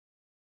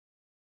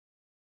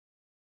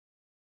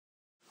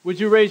Would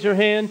you raise your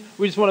hand?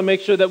 We just want to make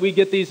sure that we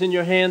get these in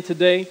your hand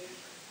today.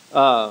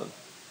 God's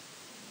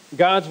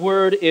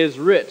word is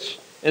rich,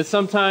 and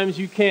sometimes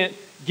you can't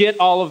get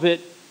all of it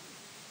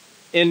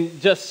in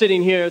just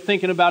sitting here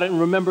thinking about it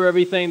and remember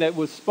everything that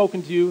was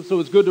spoken to you.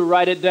 So it's good to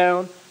write it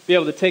down, be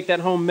able to take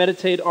that home,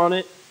 meditate on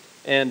it,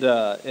 and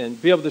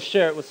be able to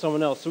share it with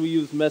someone else. So we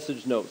use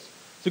message notes.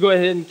 So go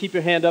ahead and keep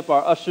your hand up.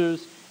 Our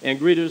ushers and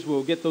greeters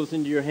will get those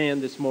into your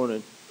hand this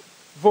morning.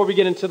 Before we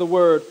get into the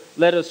word,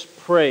 let us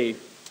pray.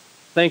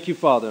 Thank you,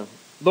 Father.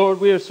 Lord,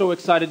 we are so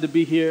excited to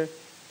be here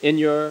in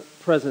your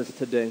presence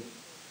today.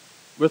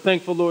 We're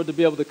thankful, Lord, to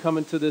be able to come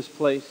into this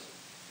place,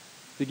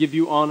 to give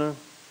you honor,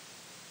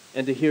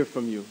 and to hear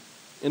from you.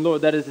 And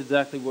Lord, that is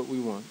exactly what we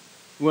want.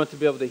 We want to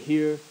be able to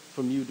hear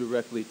from you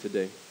directly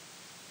today.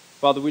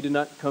 Father, we did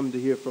not come to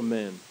hear from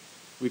man.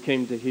 We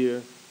came to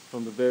hear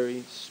from the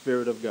very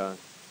Spirit of God.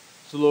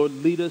 So Lord,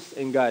 lead us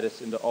and guide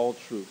us into all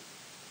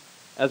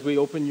truth. As we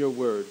open your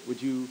word,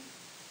 would you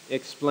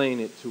explain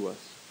it to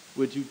us?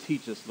 Would you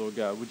teach us, Lord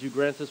God? Would you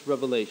grant us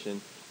revelation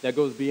that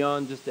goes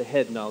beyond just a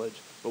head knowledge,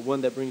 but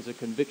one that brings a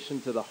conviction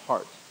to the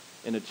heart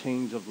and a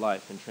change of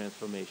life and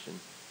transformation?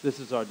 This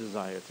is our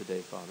desire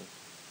today, Father.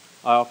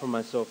 I offer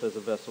myself as a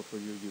vessel for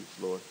your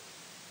use, Lord.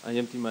 I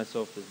empty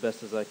myself as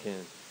best as I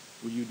can.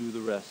 Will you do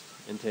the rest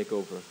and take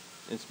over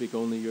and speak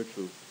only your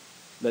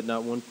truth? Let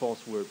not one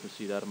false word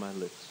proceed out of my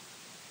lips.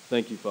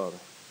 Thank you, Father.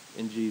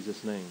 In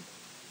Jesus' name,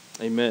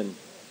 amen.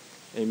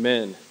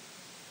 Amen.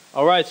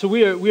 All right, so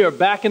we are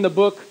back in the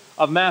book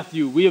of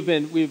Matthew. We've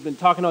been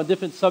talking on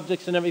different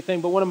subjects and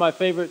everything, but one of my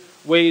favorite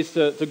ways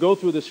to go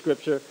through the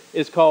scripture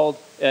is called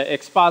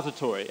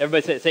expository.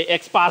 Everybody say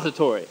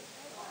expository.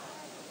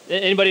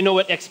 Anybody know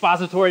what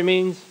expository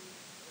means?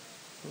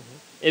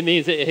 It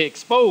means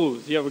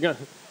expose.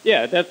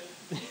 That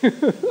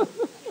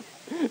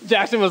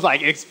Jackson was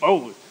like,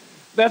 expose.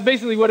 That's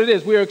basically what it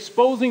is. We are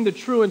exposing the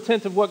true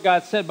intent of what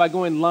God said by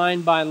going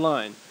line by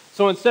line.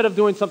 So instead of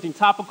doing something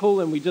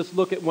topical and we just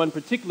look at one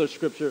particular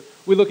scripture,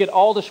 we look at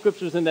all the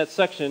scriptures in that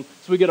section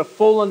so we get a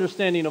full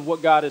understanding of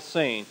what God is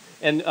saying.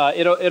 And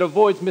it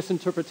avoids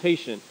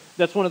misinterpretation.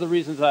 That's one of the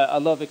reasons I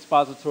love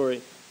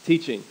expository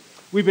teaching.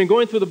 We've been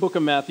going through the book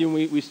of Matthew,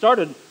 and we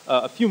started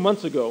a few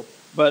months ago.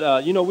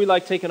 But, we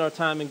like taking our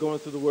time and going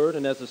through the Word.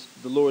 And as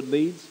the Lord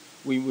leads,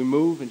 we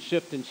move and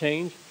shift and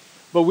change.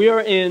 But we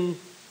are in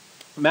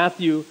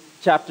Matthew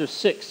chapter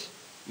 6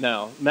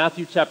 now.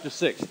 Matthew chapter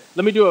 6.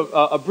 Let me do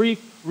a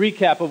brief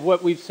recap of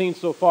what we've seen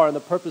so far and the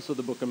purpose of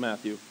the book of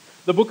Matthew.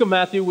 The book of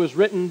Matthew was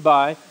written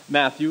by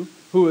Matthew,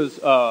 who is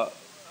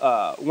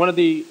one of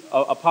the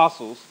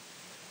apostles.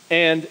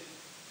 And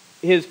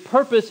his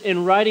purpose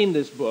in writing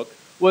this book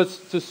was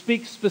to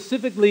speak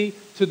specifically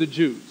to the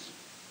Jews.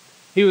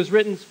 He was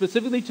written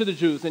specifically to the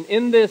Jews. And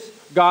in this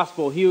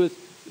gospel, he was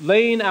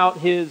laying out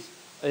his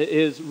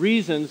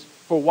reasons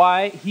for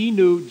why he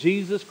knew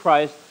Jesus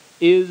Christ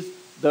is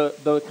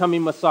the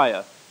coming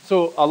Messiah.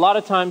 So a lot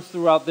of times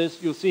throughout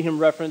this, you'll see him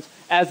reference,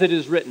 as it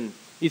is written.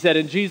 He said,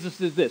 and Jesus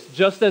is this,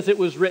 just as it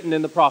was written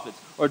in the prophets,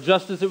 or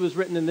just as it was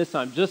written in this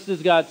time, just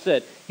as God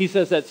said. He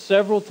says that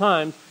several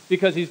times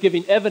because he's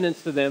giving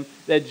evidence to them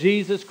that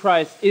Jesus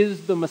Christ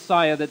is the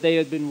Messiah that they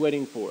had been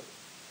waiting for.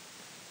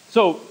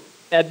 So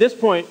at this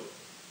point,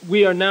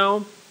 we are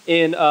now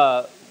in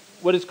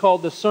what is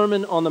called the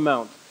Sermon on the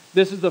Mount.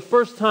 This is the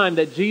first time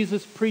that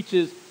Jesus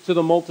preaches to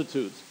the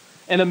multitudes.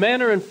 And the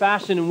manner and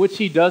fashion in which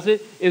he does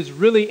it is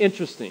really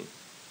interesting.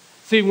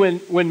 See,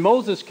 when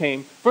Moses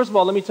came, first of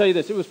all, let me tell you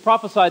this. It was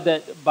prophesied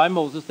that by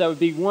Moses that would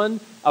be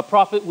a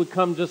prophet would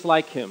come just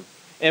like him.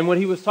 And what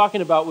he was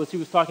talking about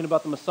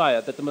the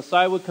Messiah, that the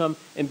Messiah would come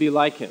and be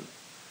like him.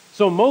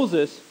 So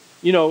Moses,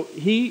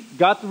 he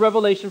got the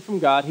revelation from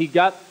God. He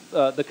got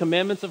the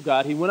commandments of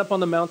God. He went up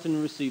on the mountain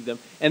and received them.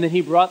 And then he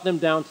brought them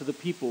down to the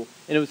people.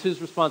 And it was his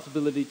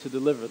responsibility to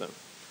deliver them.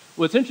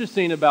 What's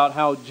interesting about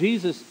how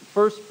Jesus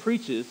first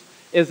preaches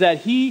is that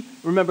he,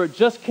 remember,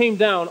 just came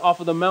down off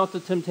of the Mount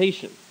of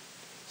Temptation.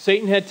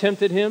 Satan had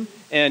tempted him,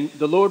 and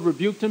the Lord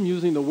rebuked him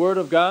using the word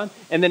of God.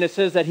 And then it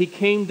says that he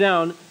came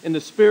down in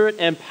the spirit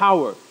and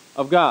power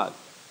of God.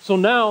 So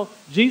now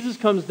Jesus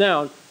comes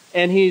down,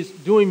 and he's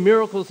doing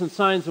miracles and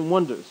signs and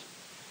wonders.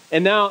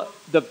 And now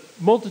the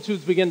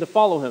multitudes begin to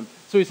follow him.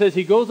 So he says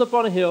he goes up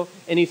on a hill,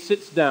 and he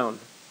sits down,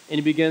 and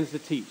he begins to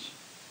teach.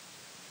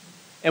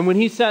 And when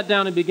he sat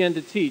down and began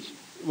to teach,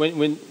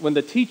 when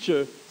the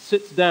teacher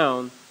sits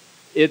down,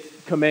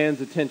 it commands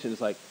attention.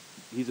 It's like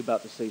he's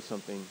about to say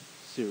something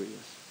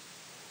serious.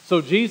 So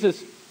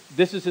Jesus,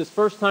 this is his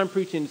first time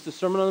preaching. It's the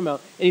Sermon on the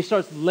Mount. And he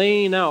starts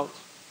laying out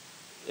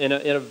in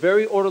a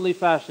very orderly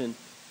fashion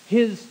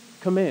his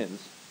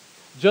commands.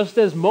 Just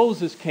as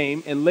Moses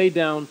came and laid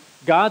down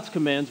God's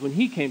commands when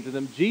he came to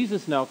them,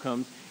 Jesus now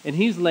comes and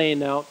he's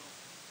laying out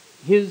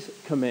his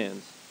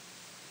commands.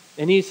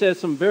 And he says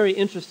some very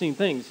interesting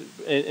things.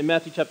 In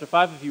Matthew chapter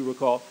 5, if you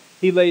recall,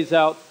 he lays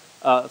out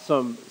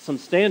some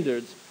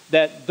standards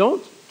that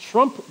don't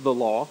trump the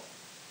law.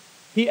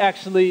 He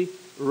actually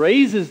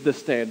raises the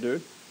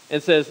standard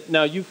and says,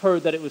 now you've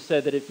heard that it was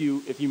said that if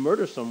you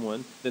murder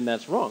someone, then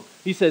that's wrong.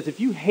 He says, if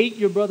you hate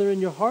your brother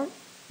in your heart,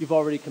 you've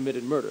already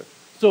committed murder.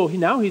 So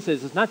now he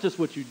says it's not just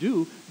what you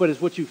do, but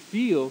it's what you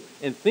feel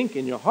and think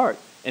in your heart.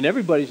 And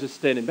everybody's just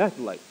standing back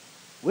like,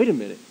 wait a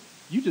minute,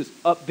 you just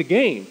upped the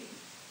game.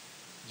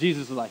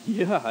 Jesus is like,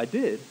 yeah, I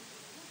did.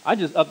 I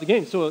just upped the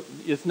game. So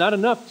it's not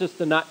enough just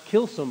to not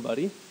kill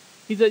somebody.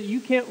 He said you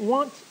can't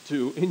want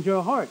to in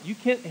your heart. You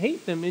can't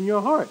hate them in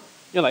your heart.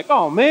 You're like,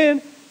 oh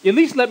man, at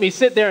least let me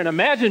sit there and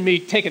imagine me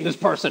taking this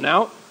person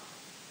out.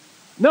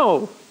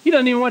 No, he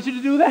doesn't even want you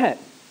to do that.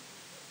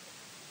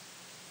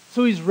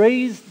 So he's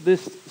raised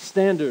this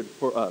standard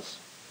for us.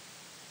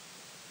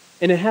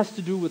 And it has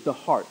to do with the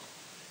heart.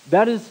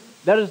 That is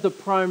the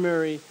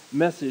primary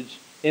message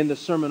in the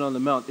Sermon on the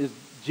Mount, is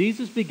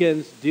Jesus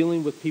begins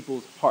dealing with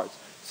people's hearts.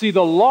 See,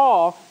 the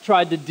law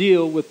tried to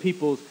deal with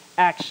people's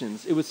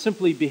actions. It was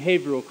simply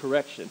behavioral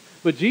correction.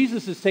 But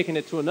Jesus is taking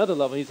it to another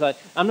level. He's like,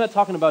 I'm not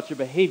talking about your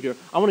behavior.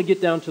 I want to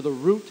get down to the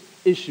root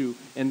issue,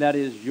 and that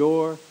is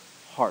your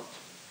heart.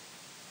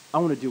 I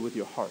want to deal with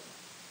your heart.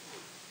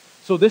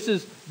 So this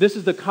is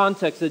the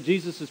context that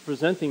Jesus is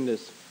presenting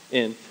this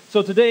in.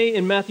 So today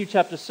in Matthew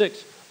chapter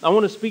 6, I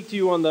want to speak to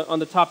you on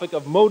the topic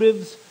of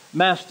motives,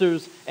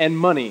 masters, and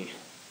money.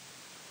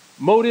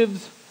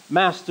 Motives,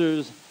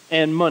 masters,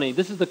 and money.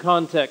 This is the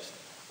context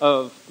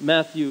of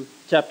Matthew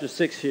chapter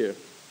 6 here.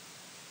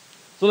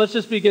 So let's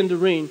just begin to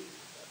read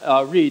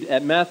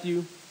at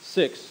Matthew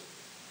 6,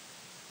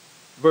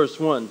 verse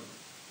 1. It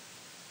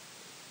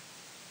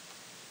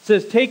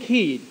says, "Take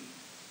heed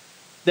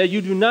that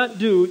you do not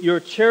do your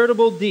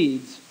charitable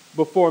deeds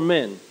before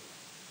men,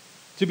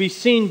 to be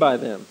seen by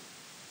them.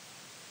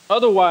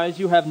 Otherwise,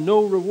 you have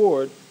no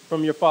reward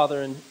from your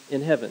Father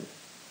in heaven."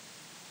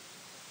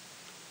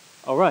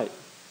 All right,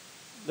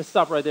 let's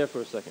stop right there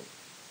for a second.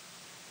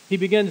 He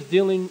begins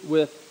dealing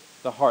with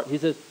the heart. He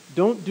says,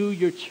 don't do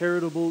your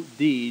charitable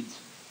deeds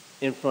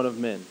in front of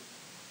men.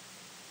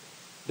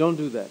 Don't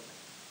do that.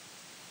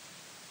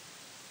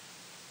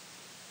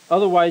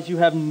 Otherwise, you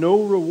have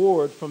no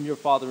reward from your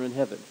Father in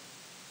heaven.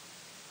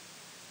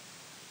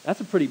 That's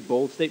a pretty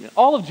bold statement.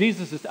 All of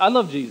Jesus' I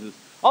love Jesus.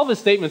 All of his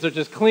statements are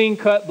just clean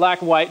cut,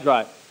 black, white,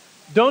 dry.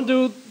 Don't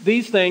do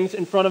these things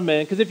in front of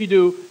men, because if you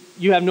do,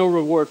 you have no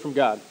reward from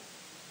God.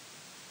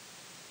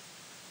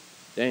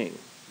 Dang.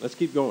 Let's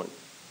keep going.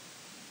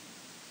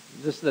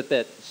 Just let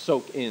that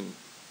soak in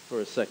for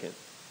a second.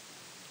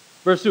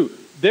 Verse 2,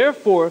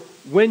 "Therefore,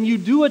 when you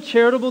do a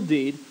charitable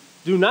deed,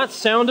 do not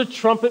sound a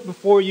trumpet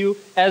before you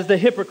as the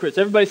hypocrites."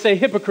 Everybody say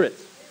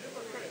hypocrites.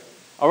 Hypocrites.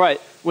 All right.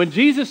 When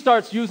Jesus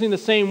starts using the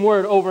same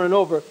word over and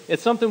over,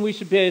 it's something we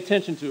should pay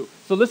attention to.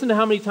 So listen to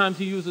how many times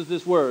he uses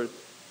this word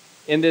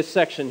in this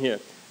section here.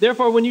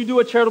 "Therefore, when you do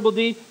a charitable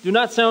deed, do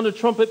not sound a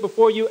trumpet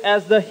before you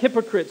as the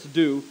hypocrites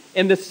do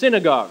in the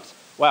synagogues."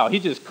 Wow, he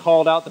just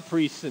called out the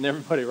priests and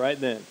everybody right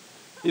then.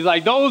 He's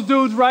like, those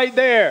dudes right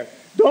there,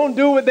 don't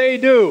do what they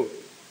do.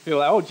 You're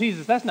like, oh,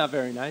 Jesus, that's not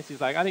very nice. He's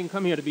like, I didn't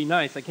come here to be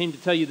nice. I came to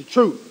tell you the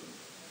truth.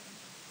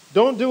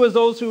 "Don't do as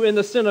those who in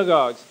the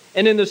synagogues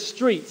and in the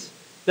streets,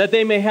 that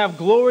they may have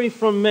glory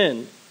from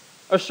men.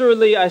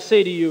 Assuredly, I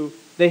say to you,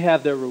 they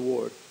have their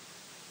reward."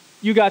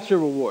 You got your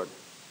reward.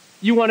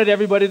 You wanted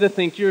everybody to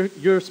think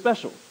you're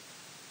special.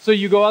 So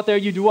you go out there,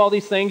 you do all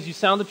these things, you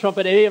sound the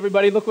trumpet, hey,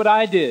 everybody, look what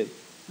I did.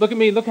 Look at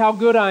me, look how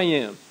good I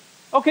am.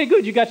 Okay,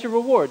 good, you got your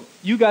reward.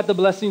 You got the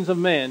blessings of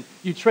man.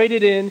 You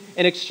traded in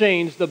and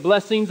exchanged the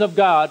blessings of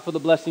God for the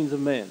blessings of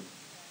man.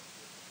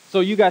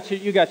 So you got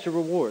your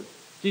reward.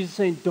 Jesus is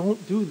saying,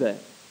 don't do that.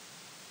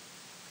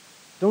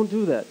 Don't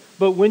do that.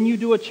 "But when you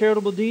do a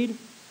charitable deed,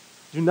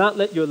 do not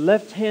let your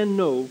left hand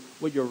know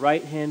what your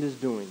right hand is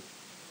doing,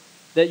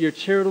 that your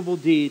charitable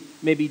deed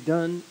may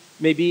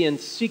be in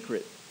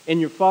secret, and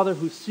your Father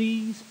who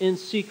sees in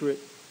secret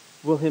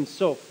will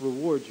himself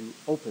reward you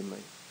openly."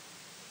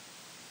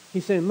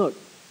 He's saying, look,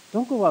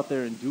 don't go out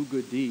there and do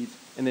good deeds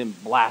and then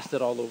blast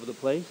it all over the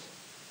place.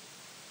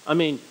 I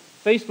mean,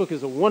 Facebook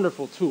is a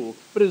wonderful tool,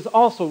 but it is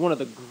also one of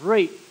the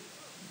great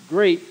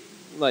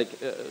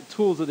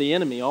tools of the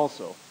enemy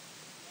also.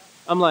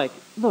 I'm like,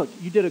 look,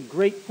 you did a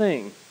great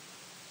thing.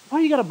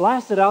 Why you got to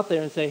blast it out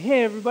there and say,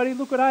 hey, everybody,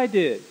 look what I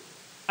did.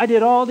 I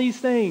did all these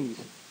things.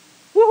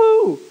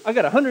 Woohoo! I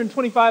got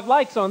 125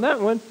 likes on that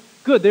one.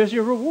 Good, there's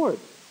your reward.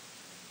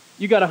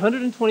 You got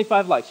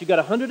 125 likes. You got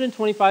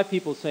 125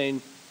 people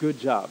saying, good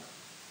job.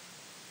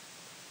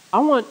 I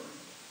want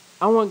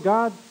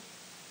God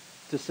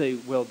to say,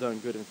 well done,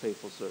 good and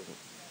faithful servant.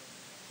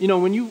 You know,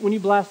 when you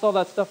blast all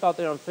that stuff out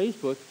there on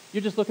Facebook,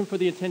 you're just looking for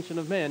the attention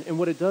of man. And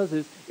what it does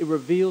is it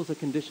reveals the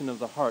condition of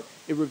the heart.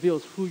 It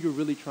reveals who you're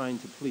really trying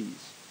to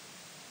please.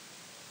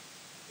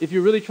 If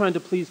you're really trying to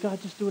please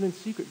God, just do it in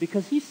secret,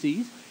 because he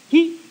sees.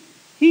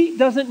 He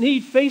doesn't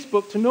need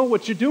Facebook to know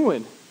what you're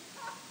doing.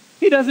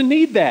 He doesn't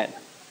need that.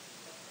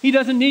 He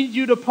doesn't need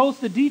you to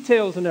post the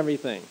details and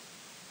everything.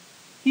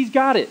 He's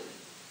got it.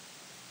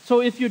 So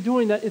if you're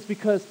doing that, it's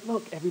because,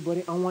 look,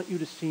 everybody, I want you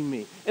to see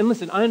me. And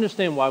listen, I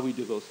understand why we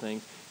do those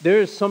things. There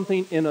is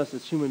something in us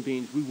as human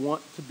beings. We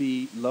want to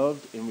be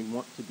loved and we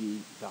want to be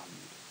valued.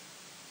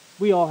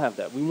 We all have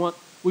that. We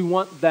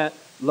want that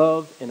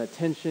love and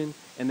attention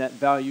and that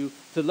value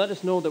to let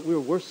us know that we're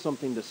worth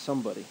something to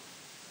somebody.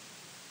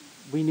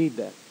 We need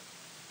that.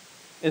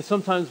 And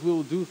sometimes we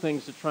will do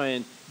things to try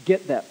and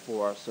get that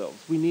for ourselves.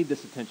 We need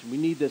this attention. We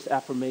need this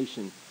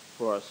affirmation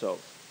for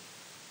ourselves.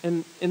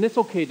 And it's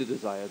okay to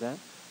desire that,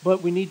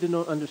 but we need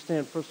to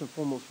understand first and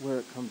foremost where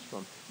it comes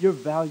from. Your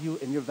value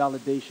and your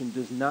validation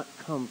does not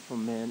come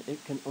from man.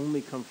 It can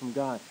only come from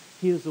God.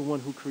 He is the one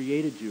who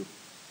created you.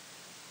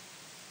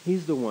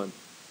 He's the one.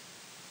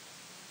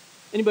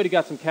 Anybody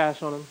got some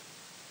cash on them?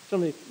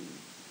 Somebody,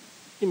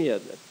 give me a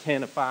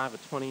 10, a 5, a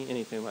 20,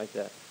 anything like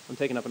that. I'm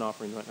taking up an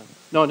offering right now.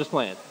 No, I'm just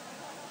playing.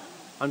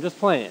 I'm just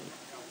playing.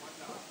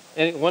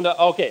 And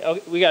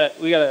okay, we got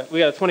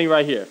a 20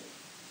 right here.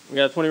 We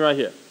got a 20 right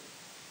here.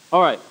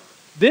 All right.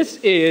 This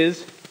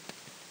is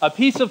a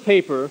piece of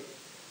paper.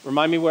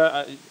 Remind me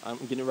where I'm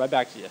getting it right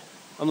back to you.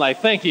 I'm like,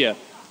 thank you.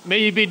 May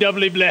you be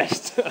doubly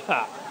blessed.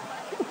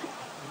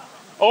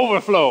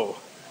 Overflow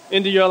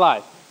into your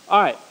life.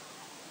 All right.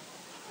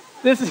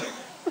 This is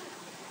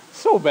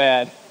so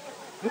bad.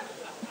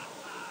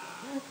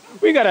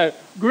 We got a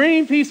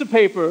green piece of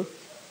paper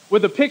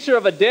with a picture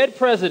of a dead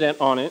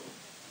president on it.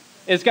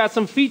 It's got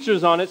some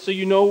features on it so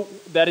you know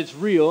that it's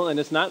real and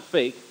it's not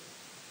fake.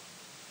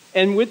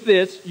 And with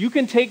this, you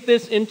can take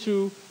this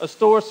into a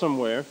store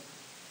somewhere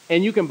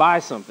and you can buy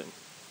something.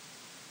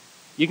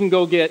 You can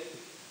still get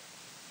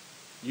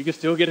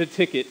a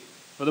ticket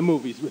for the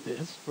movies with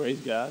this,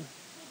 praise God.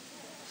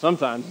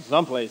 Sometimes, in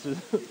some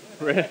places.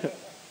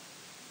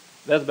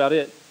 That's about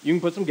it. You can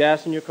put some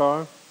gas in your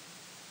car.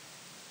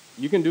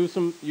 You can do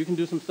some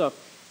stuff.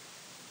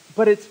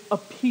 But it's a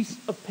piece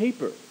of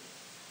paper.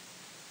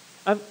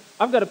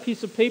 I've got a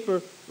piece of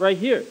paper right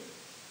here.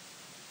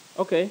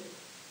 Okay,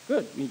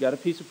 good. You got a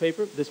piece of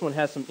paper. This one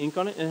has some ink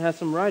on it and it has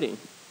some writing.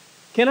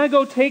 Can I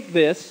go take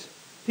this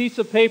piece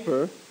of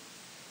paper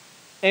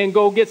and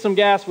go get some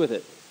gas with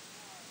it?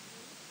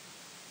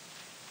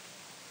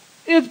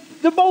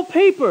 They're both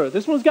paper.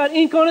 This one's got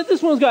ink on it.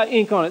 This one's got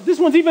ink on it. This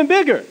one's even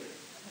bigger.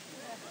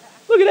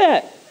 Look at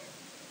that.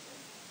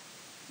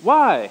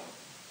 Why?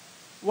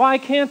 Why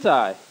can't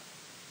I?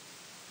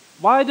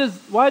 Why does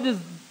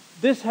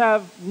this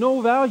have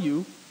no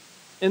value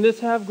and this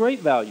have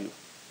great value?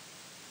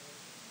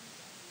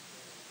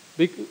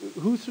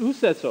 Who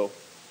said so?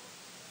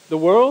 The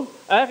world?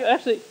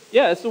 Actually,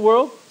 yeah, it's the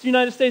world. It's the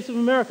United States of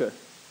America.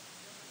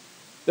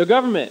 The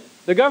government.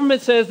 The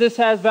government says this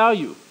has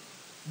value.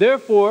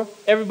 Therefore,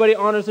 everybody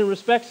honors and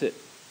respects it.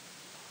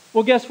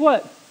 Well, guess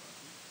what?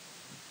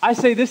 I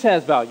say this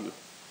has value.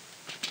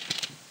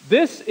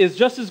 This is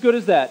just as good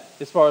as that,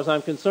 as far as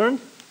I'm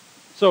concerned.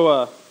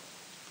 So,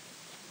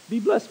 be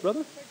blessed,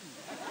 brother.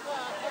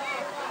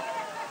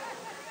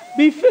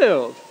 Be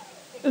filled.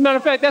 As a matter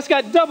of fact, that's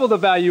got double the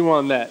value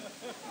on that.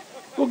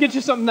 We'll get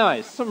you something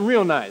nice, something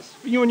real nice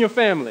for you and your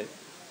family.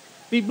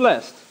 Be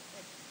blessed.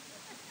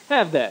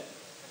 Have that.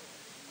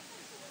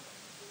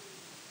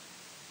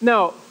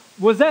 Now,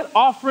 was that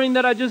offering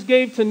that I just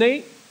gave to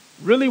Nate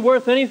really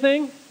worth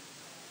anything?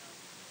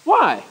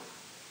 Why?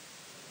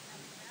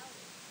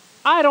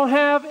 I don't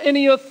have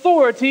any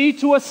authority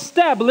to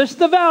establish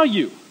the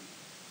value.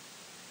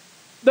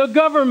 The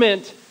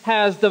government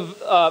has the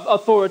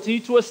authority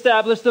to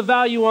establish the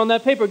value on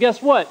that paper.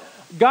 Guess what?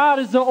 God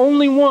is the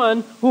only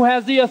one who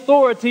has the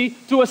authority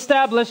to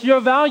establish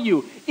your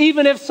value.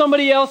 Even if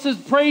somebody else is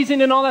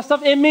praising and all that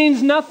stuff, it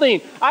means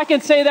nothing. I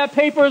can say that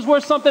paper is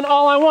worth something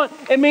all I want.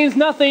 It means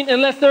nothing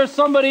unless there's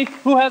somebody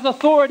who has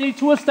authority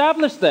to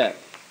establish that.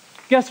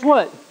 Guess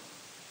what?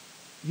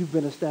 You've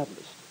been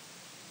established.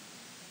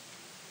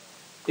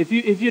 If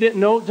you didn't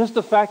know, just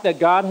the fact that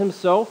God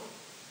himself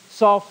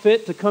saw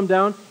fit to come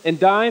down and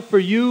die for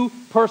you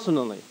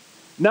personally,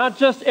 not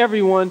just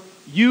everyone,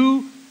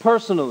 you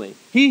personally.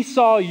 He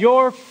saw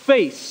your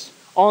face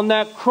on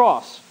that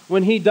cross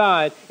when he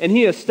died, and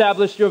he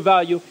established your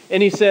value,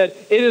 and he said,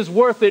 it is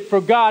worth it for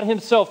God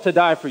himself to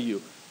die for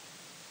you.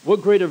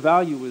 What greater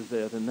value is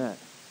there than that?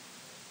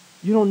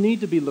 You don't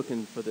need to be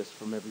looking for this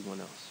from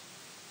everyone else.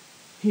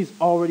 He's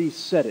already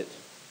said it.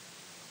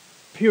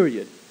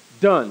 Period.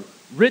 Done.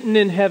 Written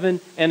in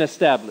heaven and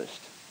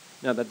established.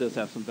 Now that does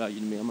have some value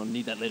to me. I'm going to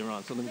need that later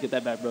on, so let me get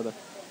that back, brother.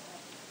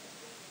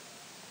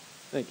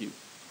 Thank you.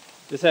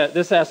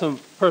 This has some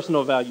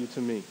personal value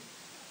to me.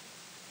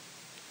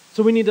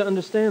 So we need to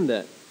understand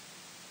that.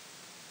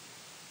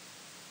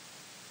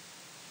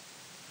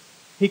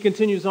 He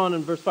continues on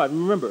in verse 5.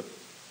 Remember,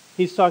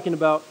 he's talking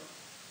about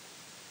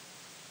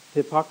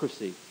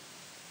hypocrisy.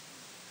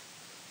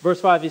 Verse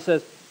 5, he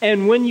says,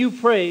 and when you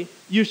pray,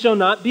 you shall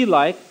not be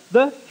like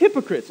the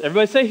hypocrites.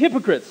 Everybody say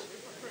hypocrites.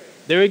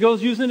 There he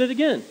goes using it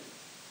again.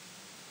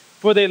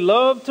 For they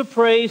love to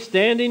pray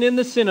standing in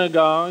the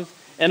synagogues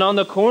and on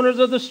the corners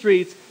of the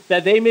streets,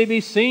 that they may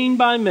be seen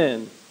by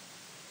men.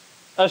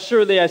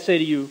 Assuredly, I say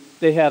to you,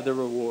 they have their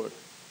reward.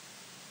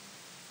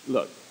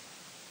 Look,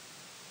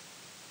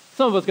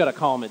 some of us got to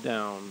calm it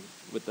down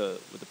with the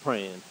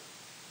praying.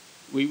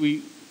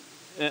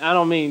 And I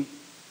don't mean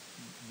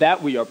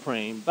that we are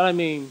praying, but I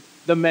mean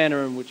the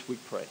manner in which we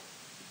pray.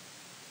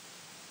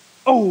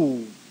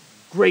 Oh,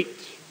 great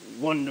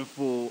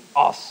wonderful,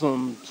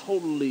 awesome,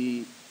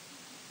 totally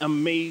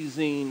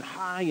amazing,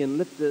 high and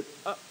lifted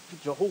up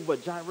Jehovah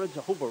Jireh,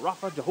 Jehovah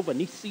Rapha, Jehovah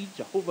Nisi,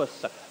 Jehovah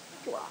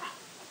Sakra.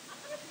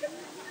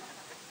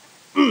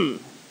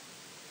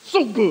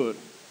 So good.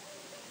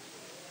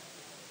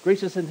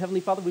 Gracious and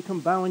Heavenly Father, we come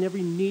bowing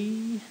every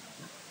knee,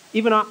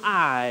 even our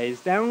eyes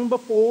down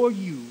before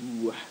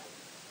you.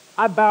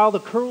 I bow the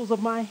curls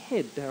of my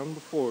head down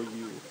before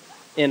you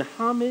in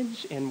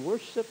homage and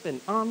worship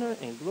and honor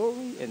and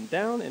glory and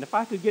down. And if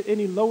I could get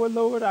any lower,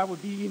 Lord, I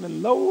would be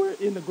even lower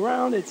in the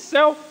ground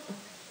itself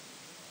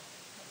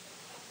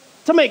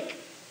to make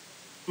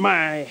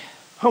my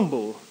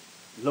humble,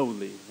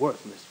 lowly,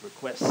 worthless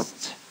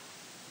request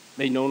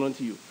made known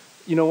unto you.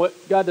 You know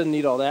what? God doesn't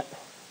need all that.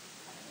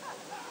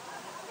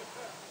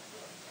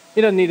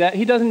 He doesn't need that.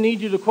 He doesn't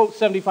need you to quote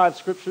 75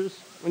 scriptures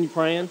when you're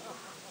praying.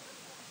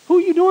 Who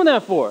are you doing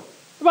that for?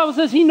 The Bible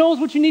says he knows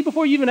what you need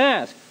before you even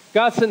ask.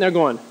 God's sitting there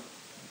going,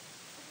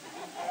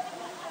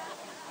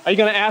 are you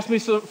going to ask me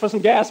for some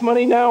gas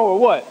money now or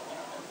what?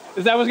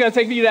 Is that what's going to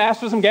take for you to ask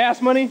for some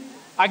gas money?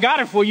 I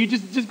got it for you.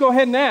 Just go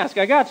ahead and ask.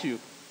 I got you.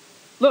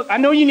 Look, I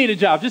know you need a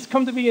job. Just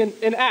come to me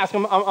and ask.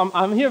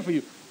 I'm here for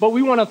you. But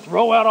we want to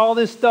throw out all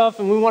this stuff,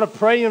 and we want to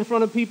pray in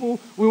front of people.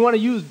 We want to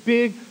use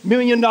big $1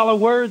 million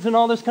words and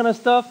all this kind of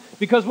stuff.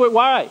 Because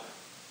why?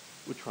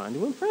 We're trying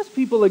to impress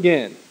people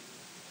again.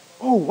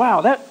 Oh,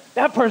 wow,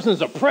 that person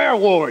is a prayer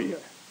warrior.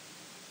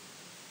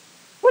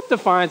 What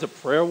defines a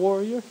prayer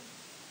warrior?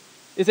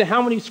 Is it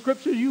how many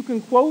scriptures you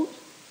can quote?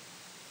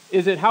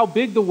 Is it how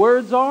big the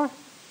words are?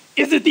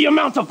 Is it the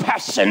amount of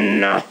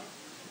passion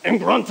and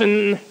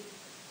grunting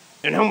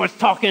and how much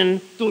talking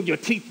through your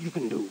teeth you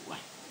can do?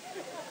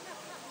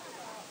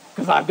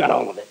 Because I've got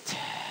all of it.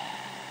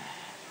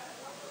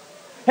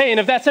 Hey, and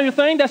if that's your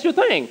thing, that's your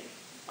thing.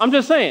 I'm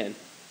just saying.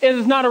 It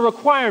is not a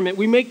requirement.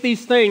 We make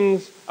these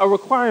things a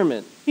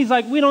requirement. He's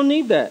like, we don't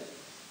need that.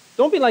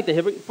 Don't be like the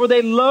hypocrite, for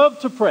they love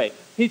to pray.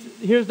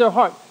 Here's their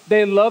heart.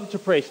 They love to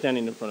pray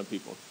standing in front of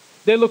people.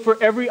 They look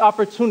for every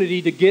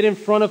opportunity to get in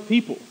front of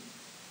people.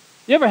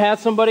 You ever had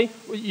somebody,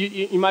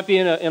 you might be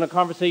in a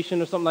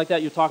conversation or something like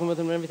that, you're talking with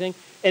them and everything,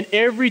 and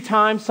every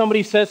time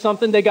somebody says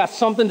something, they got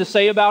something to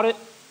say about it.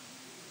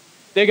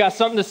 They got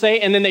something to say,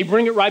 and then they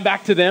bring it right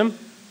back to them.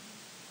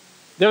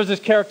 There was this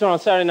character on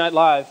Saturday Night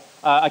Live.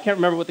 I can't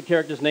remember what the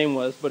character's name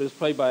was, but it was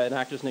played by an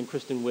actress named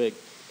Kristen Wiig.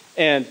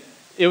 And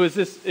it was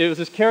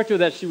this character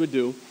that she would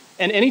do.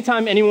 And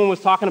anytime anyone was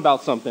talking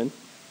about something,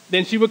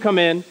 then she would come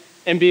in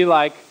and be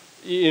like,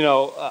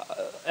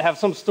 have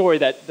some story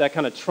that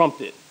kind of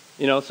trumped it.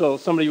 So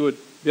somebody would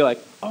be like,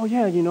 oh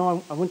yeah,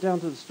 I went down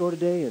to the store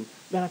today and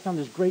man, I found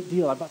this great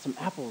deal. I bought some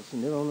apples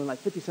and they were only like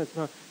 50 cents a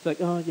pound. It's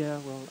like, oh yeah,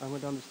 well, I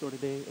went down to the store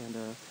today and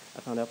I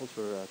found apples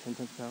for 10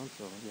 cents a pound.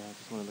 So yeah, I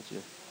just want to let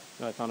you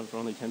know I found them for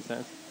only 10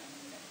 cents.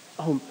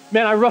 Oh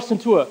man, I rushed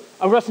into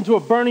a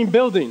burning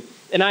building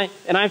and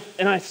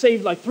I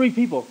saved like 3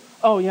 people.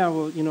 Oh yeah,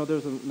 well, there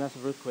was a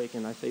massive earthquake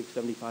and I saved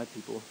 75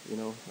 people.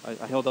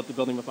 I held up the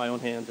building with my own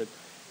hands. And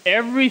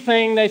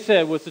everything they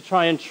said was to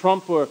try and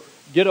trump or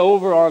get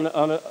over on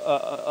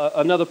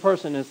another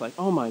person. And it's like,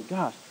 oh my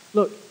gosh,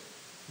 look,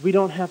 we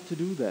don't have to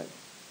do that.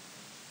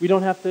 We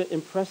don't have to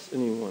impress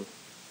anyone.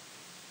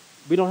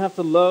 We don't have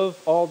to love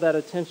all that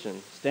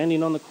attention,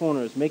 standing on the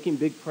corners, making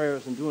big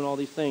prayers and doing all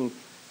these things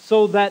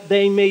so that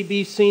they may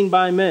be seen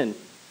by men.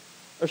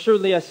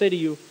 Assuredly, I say to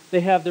you,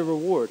 they have their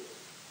reward.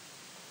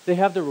 They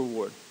have their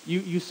reward.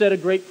 You said a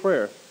great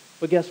prayer,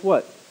 but guess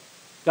what?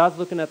 God's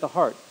looking at the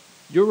heart.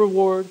 Your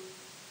reward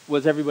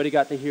was everybody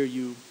got to hear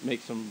you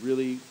make some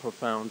really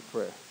profound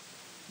prayer.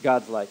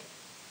 God's like,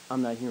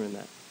 I'm not hearing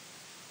that.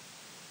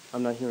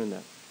 I'm not hearing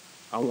that.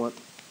 I want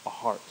a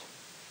heart.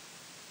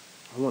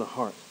 I want a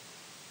heart.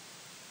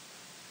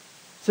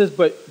 It says,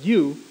 but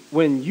you,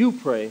 when you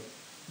pray,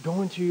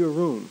 go into your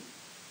room.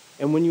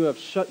 And when you have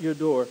shut your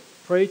door,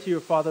 pray to your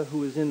Father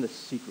who is in the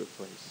secret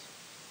place.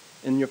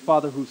 And your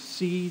Father who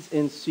sees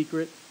in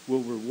secret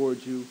will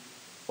reward you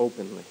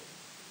openly.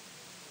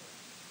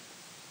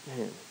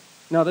 Man.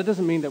 Now, that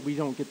doesn't mean that we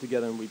don't get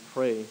together and we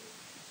pray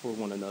for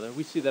one another.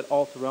 We see that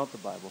all throughout the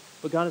Bible.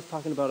 But God is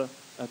talking about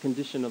a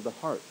condition of the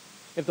heart.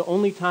 If the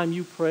only time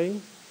you pray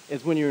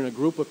is when you're in a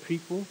group of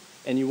people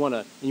and you want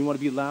to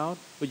be loud,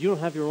 but you don't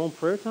have your own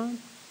prayer time,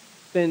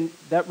 then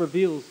that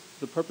reveals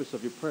the purpose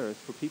of your prayers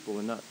for people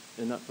and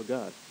not for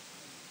God.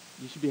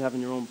 You should be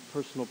having your own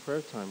personal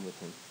prayer time with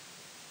him.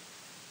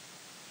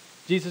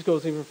 Jesus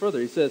goes even further.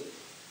 He says,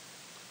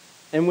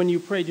 and when you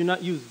pray, do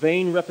not use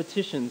vain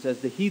repetitions as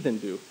the heathen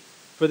do,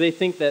 for they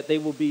think that they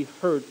will be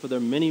heard for their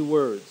many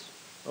words.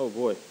 Oh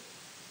boy.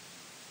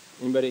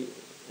 Anybody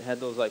had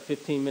those like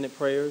 15-minute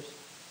prayers?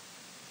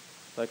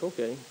 Like,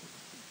 okay,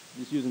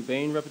 just using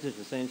vain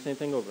repetition, saying the same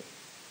thing over.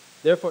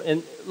 Therefore,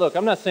 and look,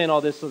 I'm not saying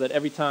all this so that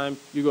every time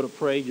you go to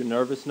pray, you're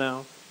nervous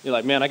now. You're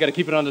like, man, I got to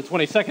keep it under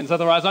 20 seconds,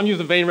 otherwise I'm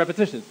using vain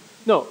repetitions.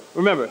 No,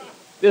 remember,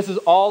 this is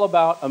all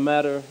about a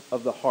matter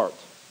of the heart.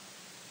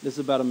 This is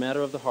about a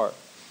matter of the heart.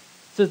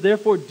 It says,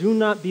 therefore, do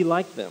not be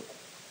like them,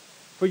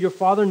 for your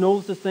Father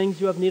knows the things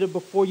you have need of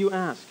before you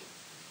ask.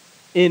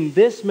 In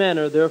this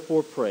manner,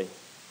 therefore, pray.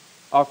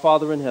 Our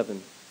Father in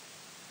heaven,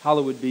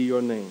 hallowed be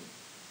your name.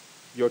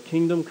 Your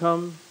kingdom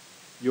come,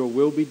 your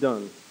will be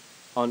done,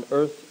 on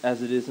earth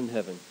as it is in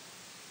heaven.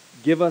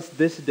 Give us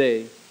this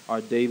day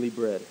our daily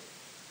bread,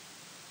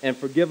 and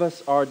forgive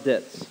us our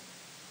debts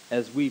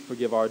as we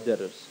forgive our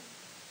debtors.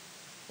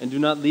 And do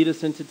not lead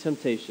us into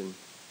temptation,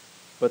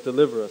 but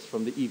deliver us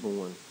from the evil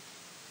one.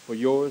 For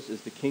yours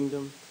is the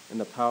kingdom and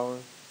the power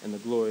and the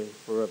glory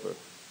forever.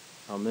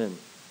 Amen.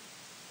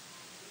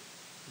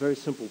 Very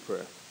simple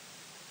prayer.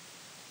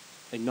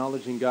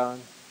 Acknowledging God,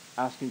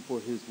 asking for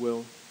his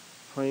will,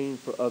 praying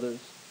for others,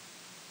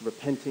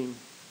 repenting,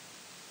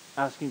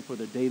 asking for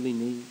their daily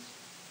needs.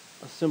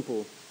 A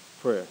simple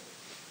prayer.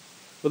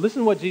 But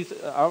listen to what Jesus,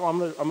 I'm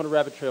going to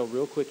rabbit trail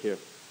real quick here.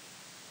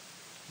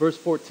 Verse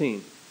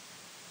 14.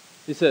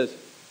 He says,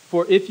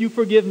 for if you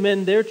forgive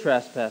men their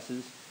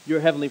trespasses,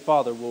 your heavenly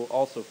Father will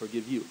also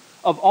forgive you.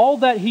 Of all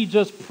that he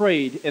just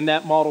prayed in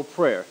that model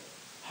prayer,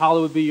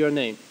 hallowed be your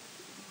name,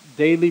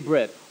 daily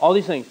bread, all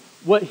these things,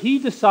 what he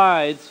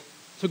decides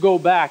to go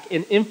back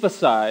and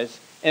emphasize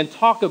and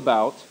talk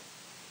about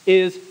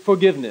is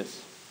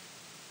forgiveness.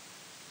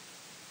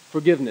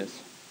 Forgiveness.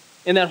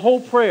 In that whole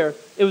prayer,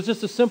 it was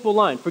just a simple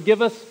line.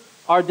 Forgive us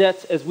our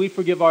debts as we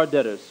forgive our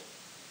debtors.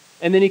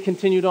 And then he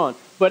continued on.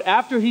 But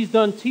after he's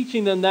done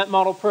teaching them that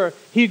model prayer,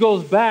 he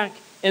goes back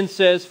and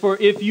says, for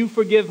if you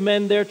forgive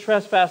men their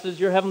trespasses,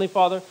 your heavenly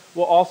Father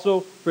will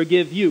also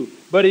forgive you.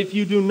 But if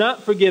you do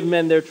not forgive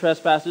men their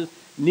trespasses,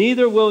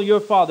 neither will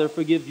your Father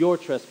forgive your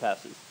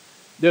trespasses.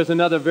 There's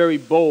another very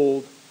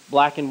bold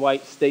black and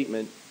white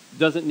statement.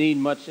 Doesn't need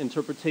much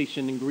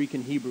interpretation in Greek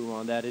and Hebrew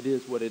on that. It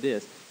is what it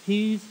is.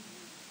 He's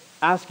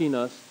asking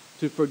us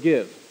to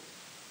forgive.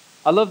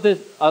 I love this.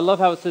 I love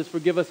how it says,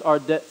 forgive us our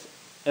debts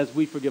as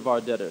we forgive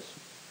our debtors.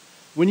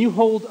 When you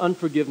hold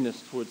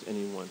unforgiveness towards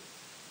anyone,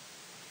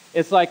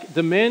 it's like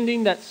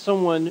demanding that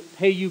someone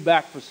pay you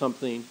back for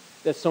something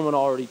that someone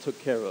already took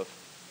care of.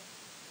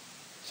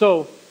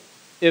 So,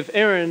 if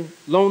Aaron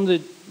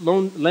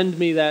lend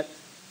me that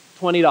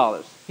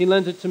 $20, he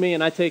lends it to me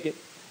and I take it,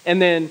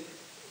 and then,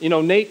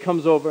 Nate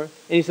comes over and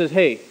he says,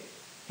 hey,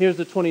 here's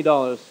the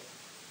 $20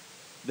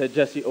 that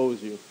Jesse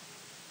owes you,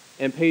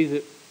 and pays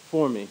it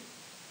for me.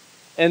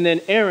 And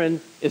then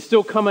Aaron is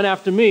still coming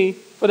after me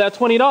for that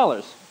 $20.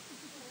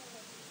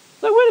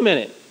 It's like, wait a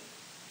minute.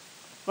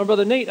 My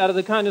brother Nate, out of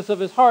the kindness of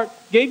his heart,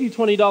 gave you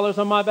 $20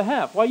 on my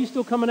behalf. Why are you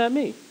still coming at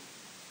me?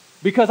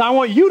 Because I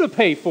want you to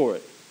pay for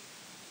it.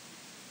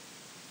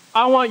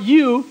 I want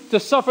you to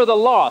suffer the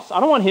loss. I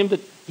don't want him to,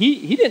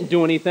 he didn't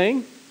do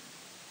anything.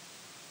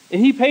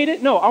 And he paid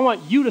it? No, I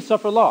want you to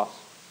suffer loss.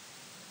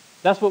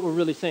 That's what we're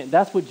really saying.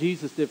 That's what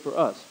Jesus did for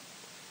us.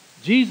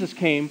 Jesus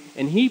came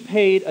and he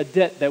paid a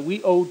debt that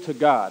we owed to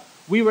God.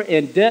 We were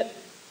in debt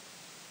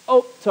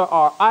to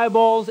our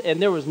eyeballs,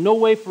 and there was no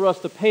way for us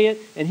to pay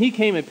it, and he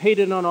came and paid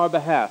it on our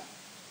behalf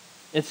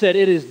and said,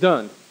 it is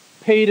done,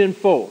 paid in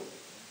full.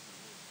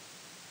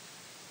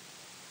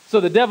 So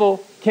the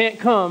devil can't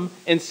come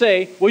and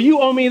say, well,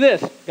 you owe me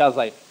this. God's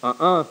like,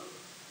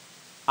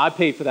 I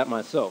paid for that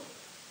myself.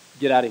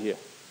 Get out of here.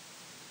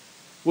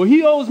 Well,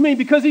 he owes me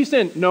because he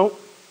sinned. No,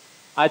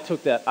 I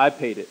took that. I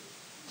paid it.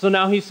 So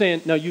now he's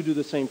saying, now you do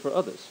the same for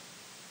others.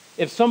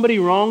 If somebody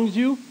wrongs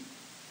you,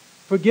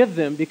 forgive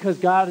them because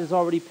God has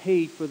already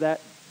paid for that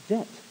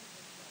debt.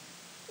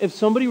 If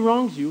somebody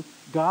wrongs you,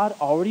 God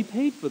already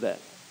paid for that.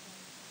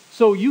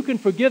 So you can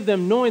forgive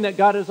them knowing that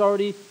God is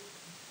already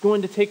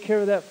going to take care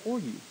of that for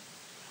you.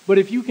 But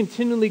if you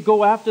continually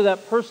go after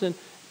that person,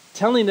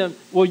 telling them,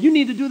 well, you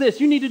need to do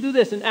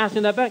this, and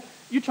asking that back,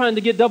 you're trying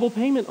to get double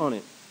payment on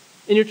it.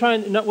 And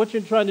what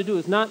you're trying to do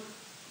is not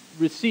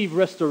receive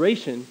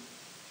restoration,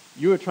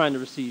 you are trying to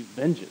receive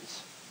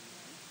vengeance.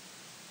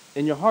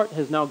 And your heart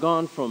has now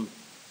gone from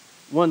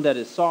one that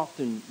is soft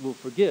and will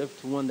forgive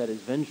to one that is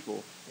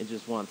vengeful and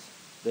just wants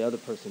the other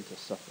person to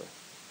suffer.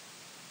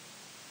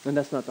 And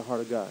that's not the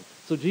heart of God.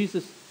 So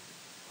Jesus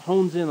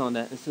hones in on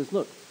that and says,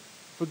 look,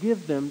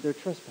 forgive them their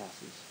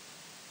trespasses.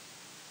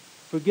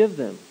 Forgive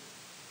them.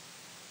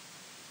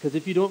 Because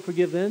if you don't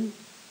forgive them,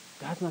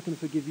 God's not going to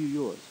forgive you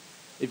yours.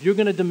 If you're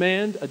going to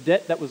demand a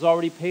debt that was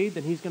already paid,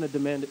 then he's going to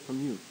demand it from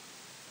you.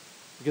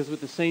 Because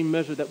with the same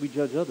measure that we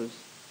judge others,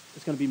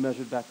 it's going to be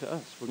measured back to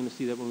us. We're going to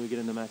see that when we get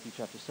into Matthew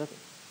chapter 7.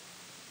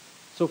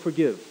 So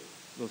forgive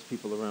those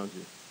people around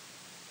you.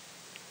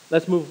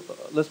 Let's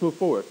move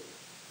forward.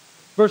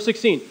 Verse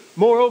 16.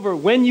 Moreover,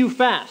 when you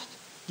fast,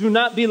 do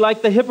not be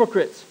like the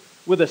hypocrites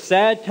with a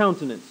sad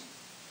countenance.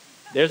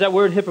 There's that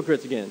word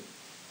hypocrites again.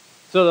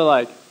 So they're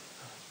like,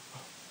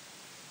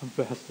 I'm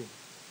fasting.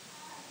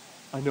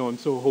 I know I'm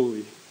so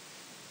holy.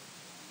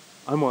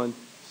 I'm on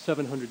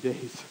 700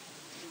 days.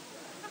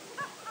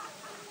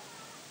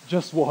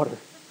 Just water.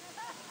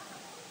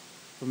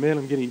 But man,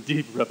 I'm getting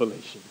deep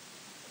revelation.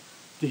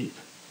 Deep.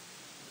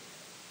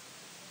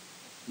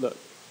 Look.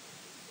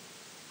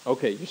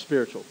 Okay, you're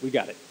spiritual. We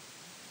got it.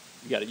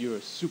 You got it.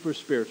 You're super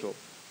spiritual.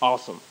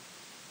 Awesome.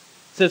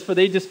 It says, for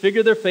they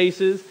disfigure their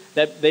faces,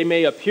 that they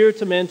may appear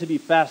to men to be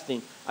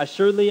fasting.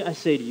 Assuredly, I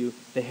say to you,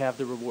 they have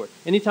the reward.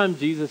 Anytime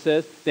Jesus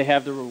says they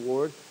have the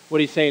reward,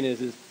 what he's saying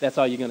is that's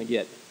all you're going to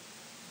get.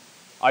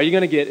 All you're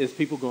going to get is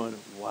people going,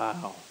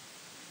 wow,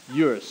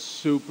 you're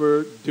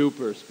super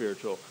duper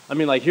spiritual. I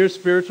mean, like, here's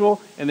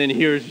spiritual, and then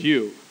here's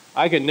you.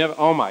 I could never,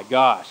 oh my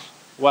gosh,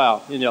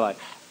 wow. And you're like,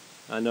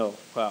 I know,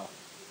 wow.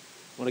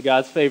 One of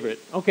God's favorite.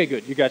 Okay,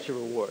 good, you got your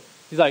reward.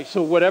 He's like,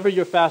 so whatever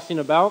you're fasting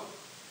about,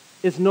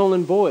 it's null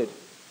and void.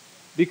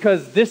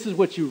 Because this is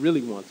what you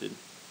really wanted.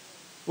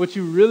 What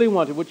you really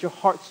wanted, what your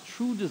heart's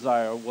true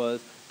desire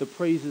was, the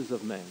praises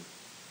of man.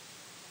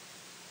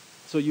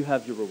 So you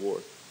have your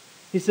reward.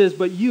 He says,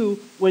 but you,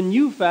 when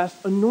you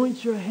fast,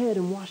 anoint your head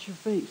and wash your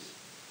face,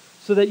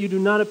 so that you do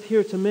not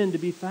appear to men to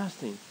be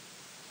fasting,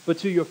 but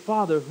to your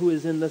Father who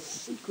is in the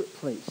secret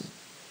place.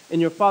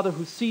 And your Father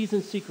who sees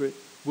in secret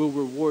will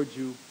reward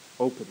you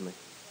openly.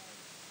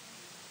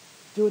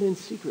 Do it in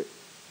secret,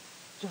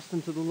 just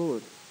unto the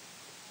Lord.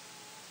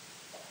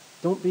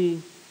 Don't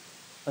be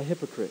a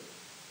hypocrite.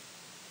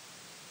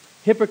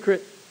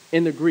 Hypocrite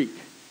in the Greek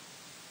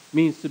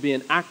means to be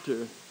an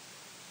actor,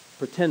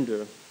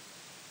 pretender,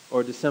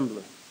 or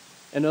dissembler.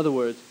 In other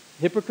words,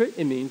 hypocrite,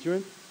 it means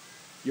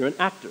you're an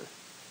actor.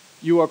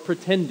 You are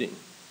pretending.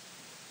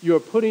 You are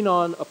putting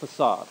on a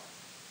facade.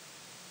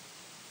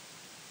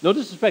 No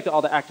disrespect to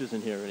all the actors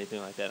in here or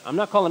anything like that. I'm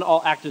not calling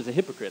all actors a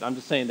hypocrite. I'm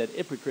just saying that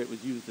hypocrite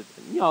was used as,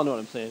 y'all know what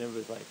I'm saying.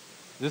 Everybody's like,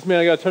 is this man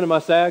I got to turn in my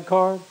SAG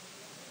card?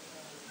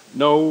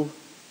 No,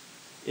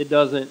 it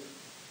doesn't.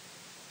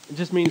 It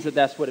just means that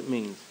that's what it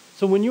means.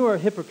 So when you are a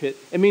hypocrite,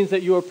 it means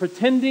that you are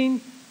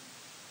pretending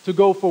to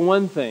go for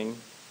one thing,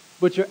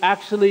 but you're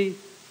actually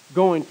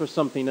going for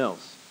something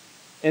else.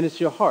 And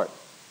it's your heart.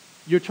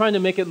 You're trying to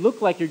make it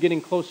look like you're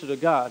getting closer to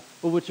God,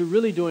 but what you're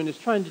really doing is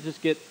trying to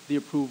just get the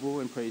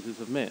approval and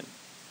praises of man.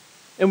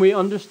 And we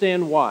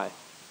understand why.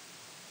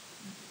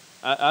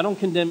 I don't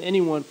condemn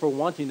anyone for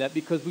wanting that,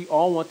 because we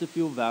all want to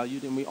feel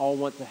valued and we all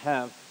want to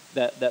have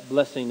that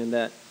blessing and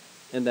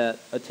that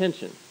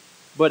attention.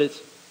 But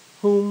it's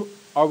whom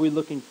are we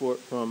looking for it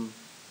from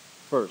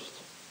first?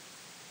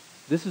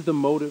 This is the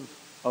motive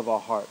of our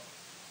heart.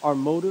 Our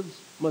motives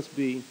must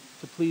be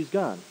to please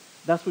God.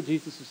 That's what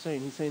Jesus is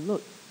saying. He's saying,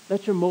 look,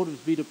 let your motives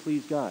be to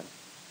please God.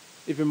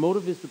 If your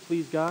motive is to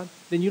please God,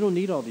 then you don't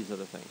need all these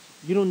other things.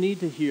 You don't need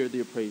to hear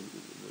the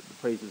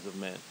praises of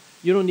man.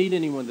 You don't need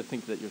anyone to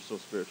think that you're so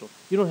spiritual.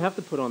 You don't have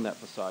to put on that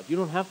facade. You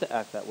don't have to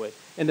act that way.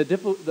 And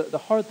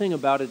the hard thing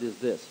about it is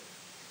this,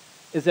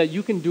 is that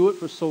you can do it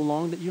for so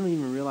long that you don't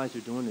even realize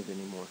you're doing it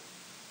anymore.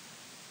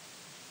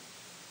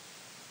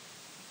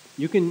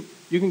 You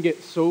can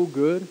get so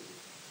good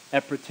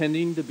at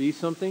pretending to be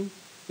something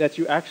that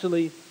you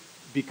actually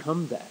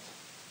become that.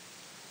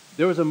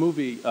 There was a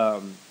movie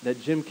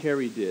that Jim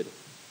Carrey did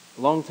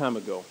a long time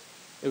ago.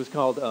 It was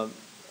called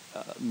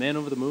Man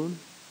Over the Moon.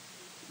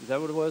 Is that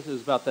what it was? It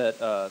was about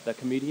that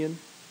comedian.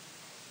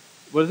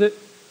 What is it?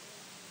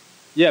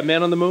 Yeah,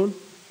 Man on the Moon.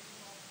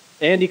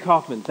 Andy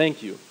Kaufman,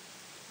 thank you.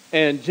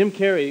 And Jim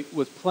Carrey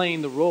was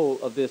playing the role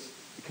of this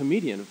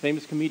comedian, a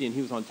famous comedian.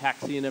 He was on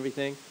Taxi and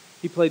everything.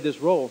 He played this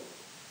role,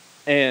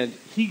 and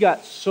he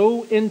got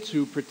so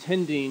into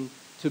pretending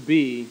to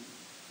be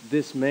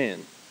this man.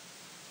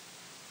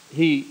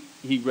 He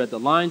read the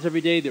lines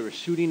every day. They were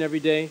shooting every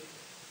day.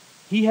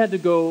 He had to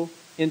go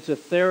into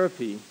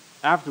therapy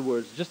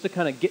afterwards just to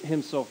kind of get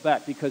himself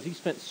back, because he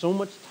spent so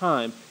much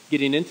time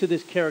getting into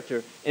this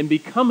character and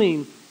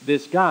becoming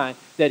this guy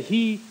that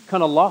he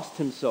kind of lost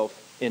himself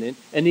in it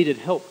and needed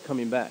help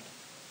coming back.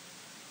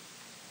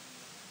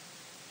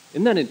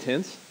 Isn't that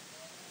intense?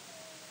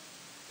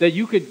 That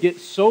you could get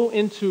so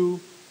into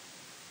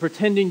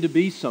pretending to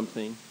be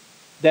something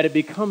that it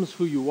becomes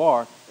who you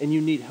are and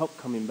you need help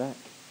coming back.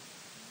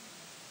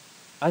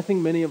 I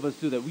think many of us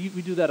do that. We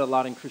do that a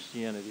lot in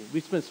Christianity. We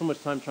spend so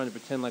much time trying to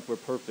pretend like we're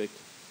perfect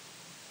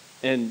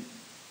and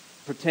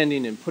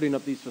pretending and putting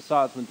up these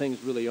facades when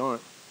things really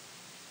aren't.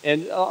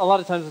 And a lot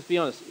of times, let's be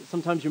honest,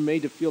 sometimes you're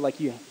made to feel like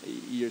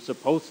you're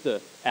supposed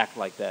to act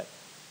like that.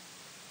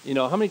 You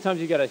know, how many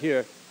times you got to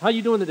hear, how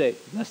you doing today?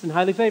 Blessed and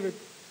highly favored.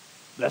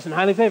 Blessed and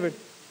highly favored.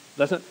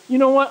 Blessed. You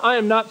know what? I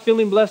am not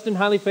feeling blessed and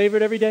highly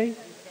favored every day.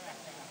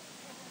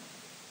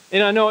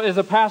 And I know as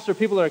a pastor,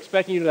 people are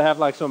expecting you to have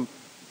like some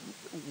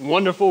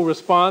wonderful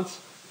response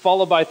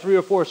followed by 3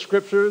 or 4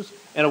 scriptures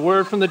and a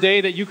word from the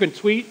day that you can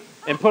tweet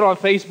and put on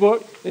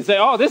Facebook and say,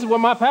 oh, this is what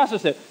my pastor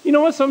said. You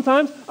know what?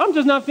 Sometimes I'm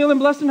just not feeling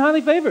blessed and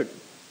highly favored.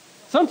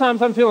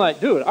 Sometimes I'm feeling like,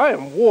 dude, I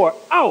am wore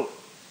out.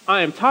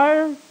 I am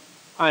tired.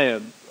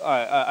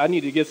 I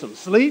need to get some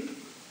sleep.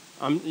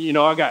 I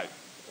got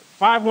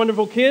 5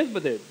 wonderful kids,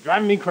 but they're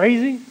driving me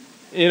crazy.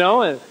 And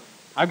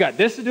I've got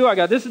this to do. I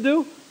got this to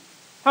do.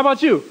 How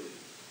about you?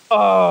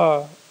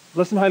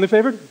 Blessed and highly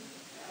favored?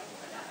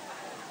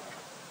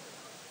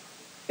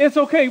 It's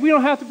okay. We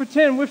don't have to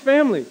pretend we're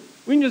family.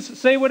 We can just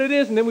say what it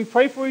is, and then we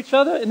pray for each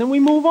other, and then we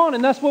move on,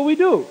 and that's what we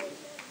do.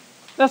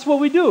 That's what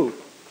we do.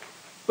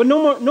 But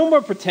no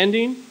more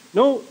pretending.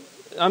 No,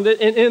 and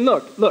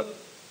look,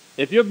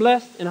 if you're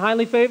blessed and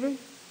highly favored,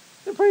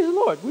 then praise the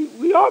Lord.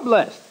 We are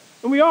blessed.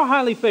 And we are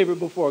highly favored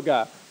before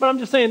God. But I'm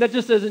just saying that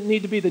just doesn't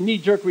need to be the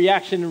knee-jerk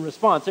reaction and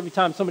response every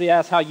time somebody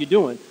asks how you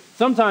doing.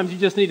 Sometimes you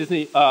just need to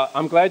say,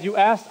 I'm glad you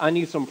asked. I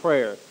need some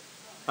prayer.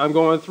 I'm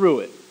going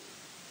through it.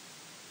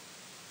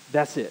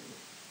 That's it.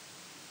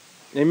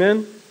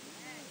 Amen?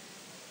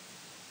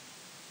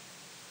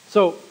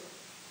 So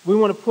we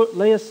want to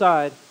lay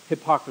aside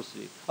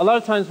hypocrisy. A lot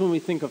of times when we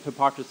think of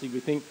hypocrisy, we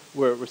think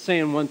we're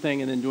saying one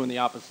thing and then doing the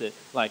opposite.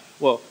 Like,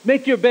 well,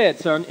 make your bed,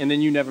 son, and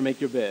then you never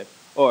make your bed.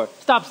 Or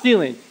stop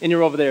stealing, and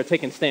you're over there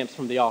taking stamps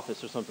from the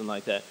office or something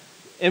like that.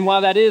 And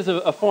while that is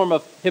a form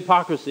of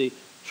hypocrisy,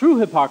 true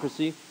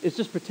hypocrisy is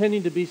just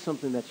pretending to be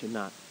something that you're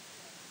not.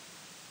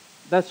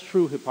 That's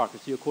true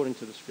hypocrisy according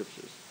to the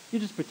scriptures.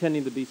 You're just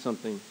pretending to be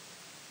something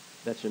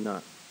that you're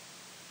not.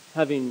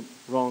 Having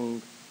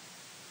wrong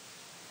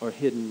or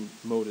hidden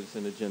motives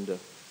and agenda.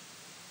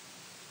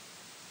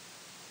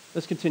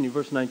 Let's continue,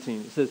 verse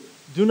 19. It says,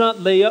 do not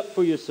lay up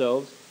for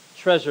yourselves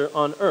treasure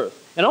on earth.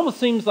 It almost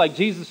seems like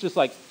Jesus just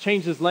like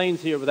changes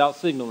lanes here without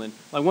signaling.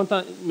 Like one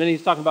time, when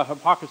he's talking about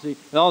hypocrisy,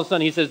 and all of a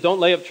sudden he says, don't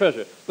lay up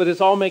treasure. But this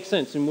all makes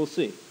sense, and we'll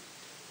see.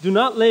 Do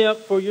not lay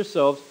up for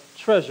yourselves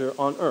treasure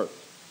on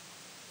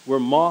earth, where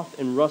moth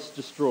and rust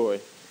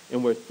destroy,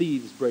 and where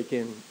thieves break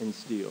in and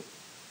steal.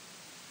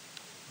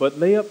 But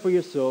lay up for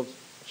yourselves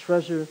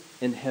treasure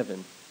in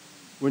heaven,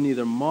 where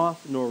neither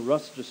moth nor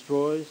rust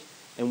destroys,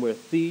 and where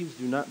thieves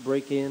do not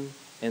break in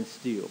and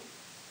steal.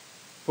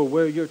 For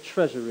where your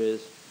treasure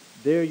is,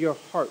 there your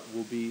heart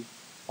will be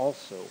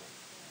also.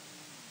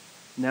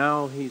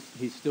 Now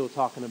he's still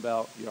talking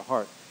about your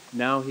heart.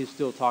 Now he's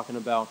still talking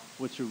about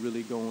what you're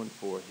really going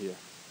for here.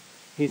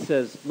 He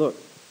says, look,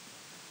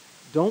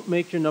 don't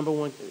make your number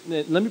one.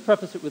 Let me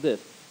preface it with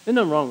this. There's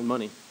nothing wrong with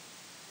money.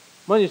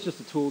 Money is just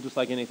a tool just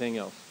like anything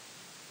else.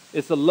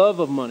 It's the love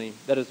of money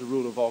that is the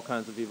root of all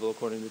kinds of evil,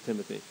 according to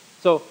Timothy.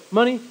 So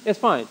money, it's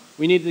fine.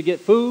 We need to get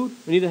food.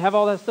 We need to have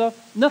all that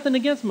stuff. Nothing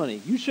against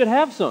money. You should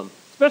have some,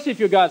 especially if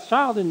you're God's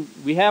child and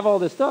we have all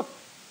this stuff.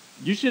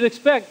 You should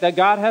expect that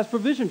God has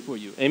provision for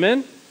you.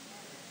 Amen?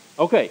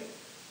 Okay,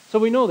 so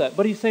we know that.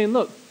 But he's saying,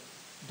 look,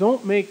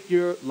 don't make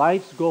your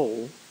life's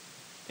goal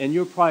and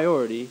your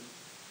priority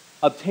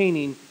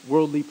obtaining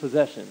worldly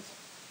possessions.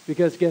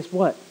 Because guess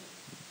what?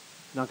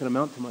 It's not going to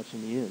amount to much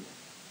in the end.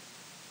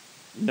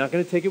 You're not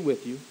going to take it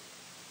with you.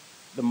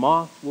 The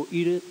moth will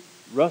eat it.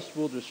 Rust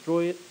will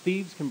destroy it.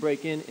 Thieves can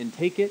break in and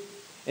take it.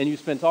 And you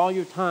spent all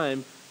your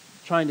time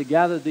trying to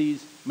gather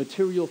these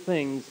material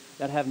things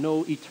that have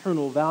no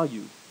eternal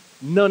value.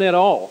 None at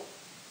all.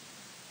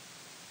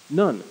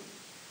 None.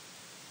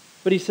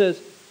 But he says,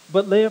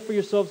 but lay up for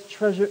yourselves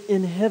treasure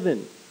in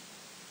heaven,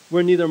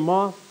 where neither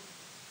moth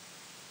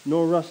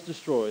nor rust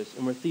destroys,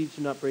 and where thieves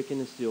do not break in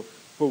and steal.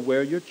 For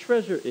where your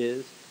treasure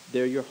is,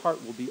 there your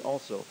heart will be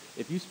also.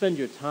 If you spend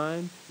your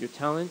time, your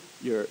talent,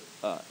 your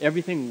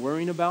everything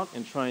worrying about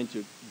and trying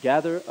to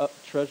gather up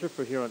treasure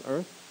for here on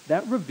earth,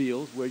 that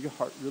reveals where your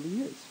heart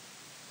really is.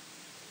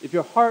 If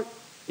your heart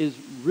is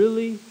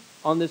really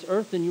on this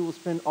earth, then you will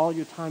spend all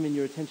your time and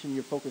your attention and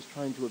your focus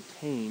trying to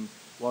obtain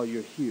while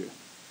you're here.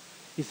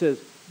 He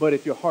says, but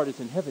if your heart is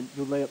in heaven,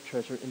 you'll lay up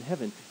treasure in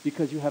heaven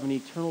because you have an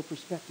eternal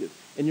perspective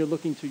and you're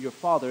looking to your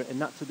Father and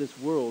not to this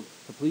world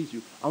to please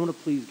you. I want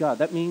to please God.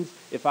 That means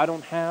if I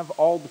don't have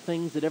all the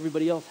things that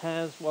everybody else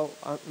has while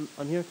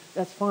I'm here,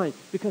 that's fine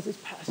because it's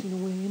passing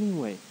away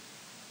anyway.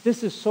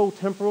 This is so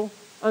temporal.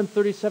 I'm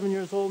 37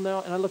 years old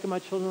now and I look at my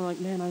children and I'm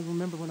like, man, I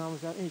remember when I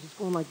was that age. It's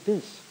going like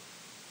this.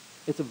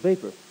 It's a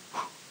vapor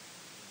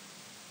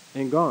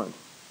and gone.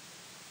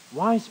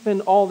 Why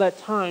spend all that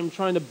time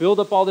trying to build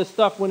up all this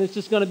stuff when it's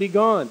just going to be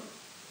gone?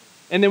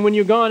 And then when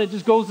you're gone, it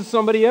just goes to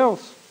somebody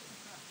else.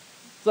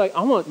 It's like,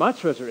 I want my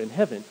treasure in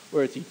heaven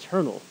where it's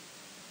eternal.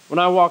 When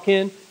I walk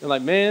in, I'm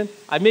like, man,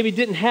 I maybe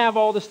didn't have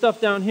all the stuff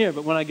down here,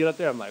 but when I get up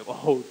there, I'm like,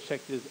 oh,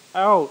 check this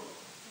out.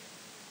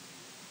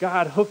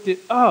 God hooked it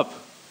up.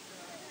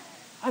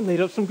 I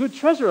laid up some good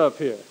treasure up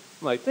here.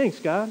 I'm like, thanks,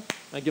 God.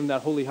 I give him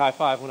that holy high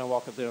five when I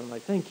walk up there. I'm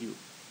like, thank you.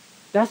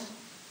 That's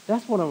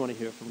what I want to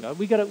hear from God.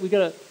 We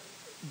gotta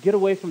get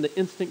away from the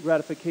instant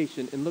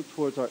gratification and look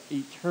towards our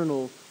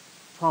eternal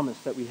promise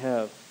that we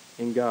have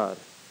in God.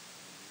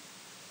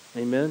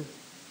 Amen?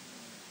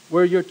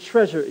 Where your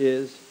treasure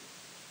is,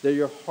 there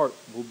your heart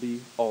will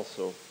be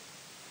also.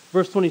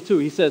 Verse 22,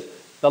 he says,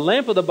 the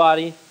lamp of the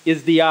body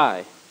is the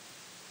eye.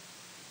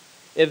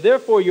 If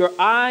therefore your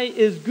eye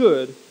is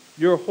good,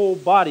 your whole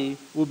body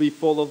will be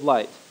full of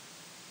light.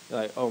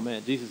 You're like, oh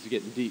man, Jesus is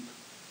getting deep.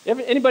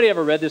 Anybody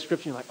ever read this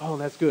scripture? You're like, oh,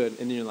 that's good.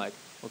 And then you're like,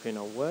 okay,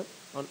 now what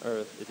on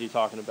earth is he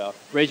talking about?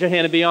 Raise your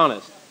hand and be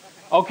honest.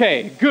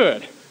 Okay,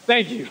 good.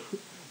 Thank you.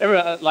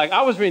 Like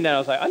I was reading that, I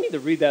was like, I need to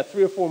read that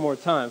 3 or 4 more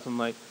times. I'm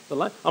like, I'm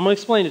going to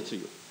explain it to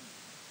you.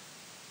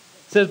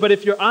 It says, but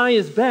if your eye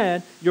is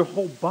bad, your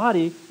whole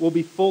body will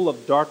be full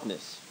of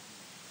darkness.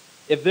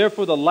 If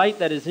therefore the light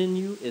that is in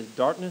you is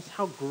darkness,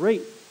 how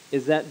great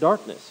is that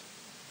darkness?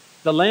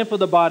 The lamp of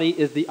the body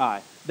is the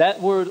eye.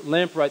 That word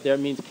lamp right there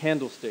means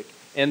candlestick.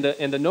 And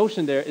the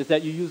notion there is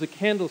that you use a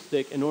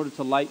candlestick in order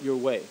to light your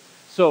way.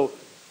 So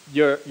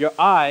Your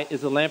eye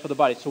is the lamp of the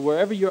body. So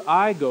wherever your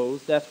eye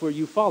goes, that's where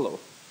you follow.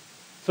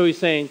 So he's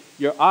saying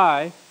your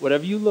eye,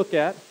 whatever you look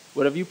at,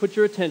 whatever you put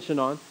your attention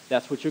on,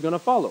 that's what you're going to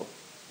follow.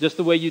 Just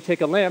the way you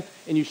take a lamp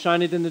and you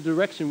shine it in the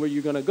direction where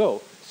you're going to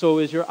go. So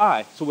is your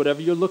eye. So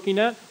whatever you're looking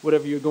at,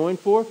 whatever you're going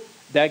for,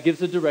 that gives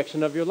the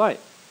direction of your life.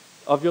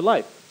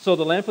 So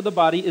the lamp of the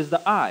body is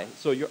the eye.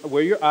 So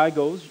where your eye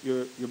goes,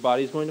 your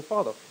body is going to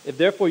follow. If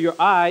therefore your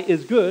eye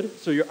is good,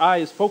 so your eye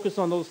is focused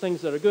on those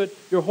things that are good,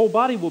 your whole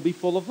body will be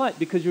full of light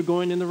because you're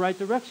going in the right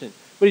direction.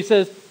 But he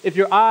says, if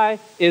your eye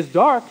is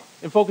dark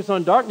and focused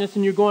on darkness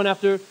and you're going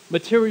after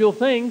material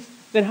things,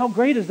 then how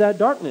great is that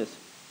darkness?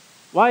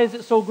 Why is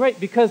it so great?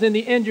 Because in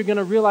the end, you're going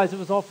to realize it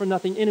was all for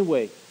nothing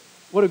anyway.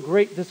 What a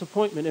great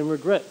disappointment and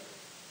regret.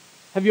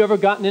 Have you ever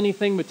gotten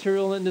anything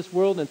material in this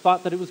world and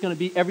thought that it was going to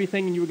be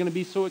everything and you were going to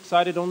be so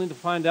excited only to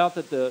find out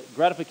that the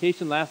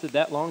gratification lasted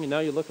that long and now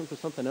you're looking for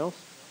something else?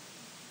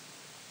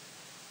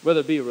 Whether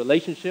it be a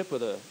relationship or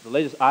the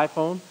latest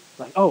iPhone.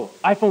 Like, oh,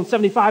 iPhone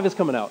 75 is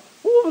coming out.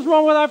 Well, what was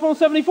wrong with iPhone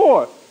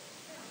 74?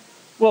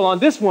 Well, on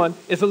this one,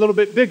 it's a little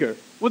bit bigger.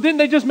 Well, didn't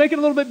they just make it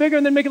a little bit bigger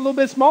and then make it a little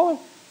bit smaller?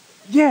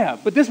 Yeah,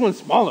 but this one's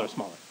smaller.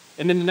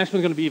 And then the next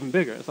one's going to be even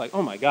bigger. It's like,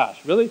 oh my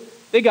gosh, really?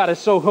 They got us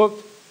so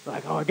hooked.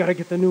 Like, oh, I got to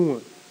get the new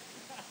one.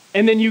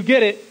 And then you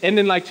get it, and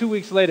then like 2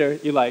 weeks later,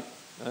 you're like,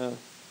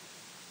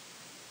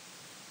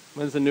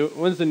 when's the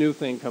new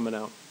thing coming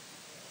out?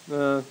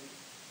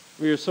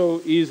 We are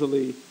so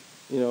easily,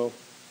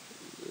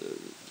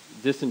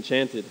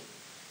 disenchanted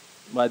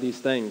by these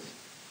things.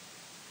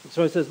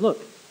 So it says,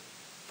 look,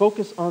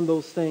 focus on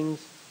those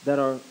things that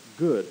are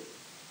good.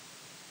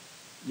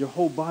 Your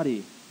whole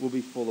body will be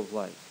full of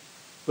light.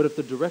 But if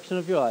the direction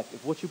of your life,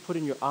 if what you put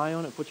in your eye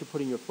on, if what you're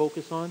putting your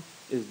focus on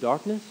is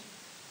darkness,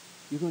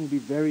 you're going to be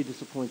very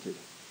disappointed.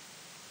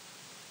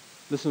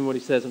 Listen to what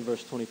he says in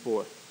verse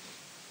 24.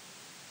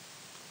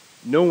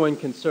 No one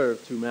can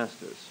serve two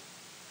masters.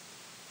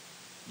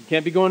 You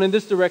can't be going in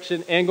this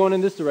direction and going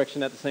in this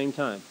direction at the same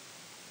time.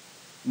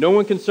 No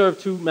one can serve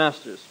two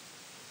masters.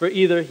 For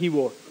either he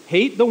will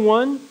hate the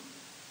one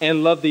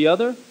and love the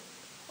other,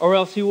 or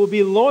else he will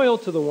be loyal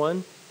to the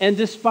one and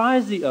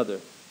despise the other.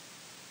 It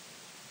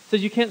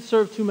says you can't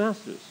serve two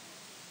masters.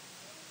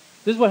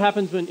 This is what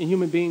happens in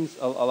human beings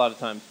a lot of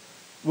times.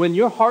 When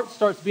your heart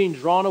starts being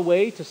drawn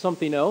away to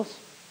something else,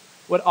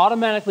 what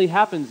automatically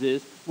happens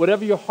is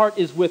whatever your heart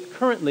is with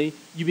currently,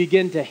 you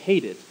begin to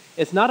hate it.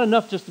 It's not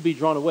enough just to be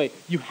drawn away.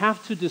 You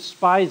have to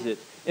despise it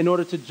in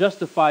order to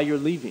justify your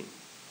leaving.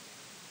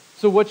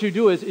 So what you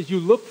do is you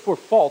look for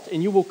fault,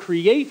 and you will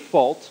create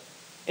fault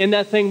in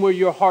that thing where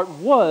your heart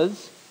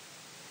was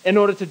in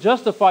order to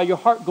justify your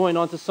heart going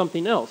on to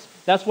something else.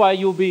 That's why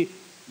you'll be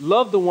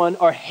love the one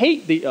or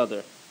hate the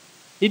other.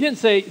 He didn't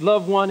say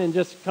love one and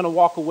just kind of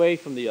walk away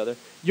from the other.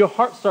 Your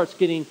heart starts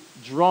getting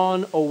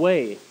drawn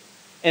away.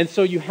 And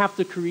so you have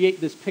to create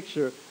this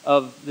picture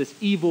of this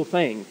evil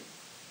thing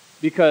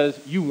because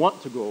you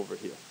want to go over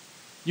here.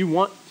 You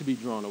want to be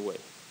drawn away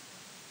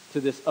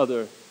to this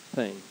other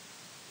thing.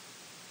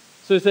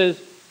 So it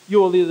says, you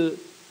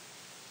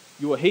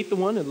will hate the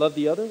one and love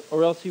the other,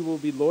 or else you will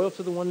be loyal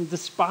to the one and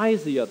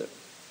despise the other.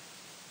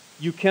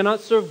 You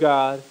cannot serve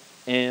God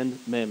and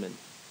mammon.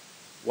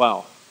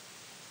 Wow.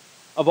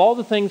 Of all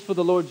the things for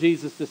the Lord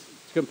Jesus to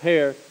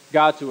compare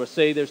God to, or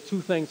say there's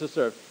two things to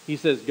serve, he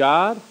says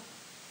God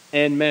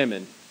and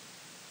mammon.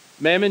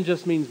 Mammon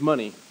just means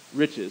money,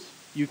 riches.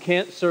 You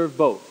can't serve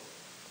both.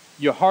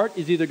 Your heart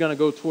is either going to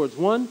go towards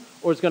one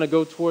or it's going to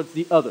go towards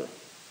the other.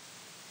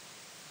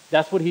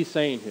 That's what he's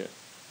saying here.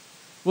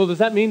 Well, does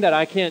that mean that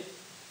I can't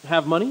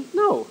have money?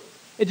 No.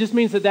 It just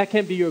means that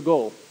can't be your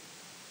goal.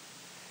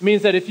 It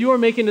means that if you are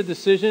making a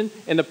decision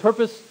and the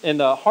purpose and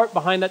the heart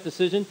behind that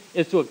decision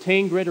is to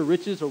obtain greater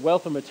riches or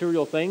wealth or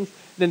material things,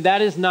 then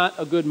that is not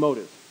a good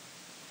motive.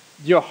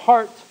 Your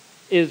heart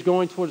is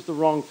going towards the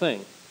wrong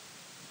thing.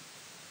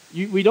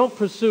 We don't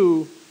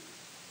pursue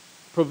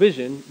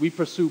provision, we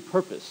pursue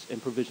purpose,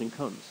 and provision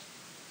comes.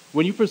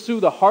 When you pursue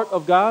the heart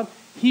of God,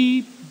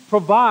 he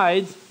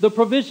provides the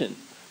provision.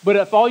 But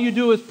if all you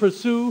do is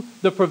pursue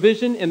the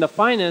provision and the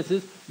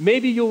finances,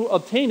 maybe you'll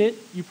obtain it,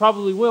 you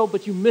probably will,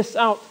 but you miss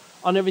out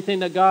on everything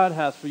that God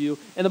has for you.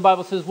 And the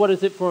Bible says, what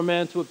is it for a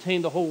man to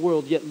obtain the whole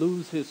world yet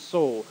lose his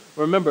soul?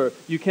 Remember,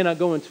 you cannot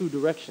go in two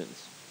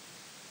directions.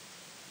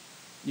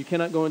 You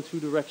cannot go in two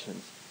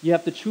directions. You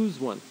have to choose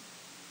one.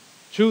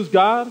 Choose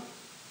God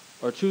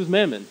or choose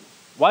mammon.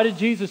 Why did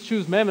Jesus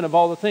choose mammon of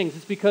all the things?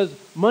 It's because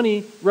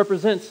money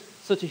represents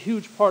such a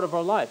huge part of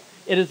our life.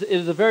 It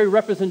is a very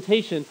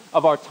representation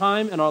of our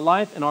time and our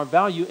life and our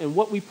value and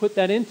what we put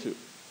that into.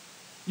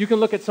 You can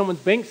look at someone's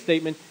bank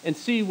statement and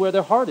see where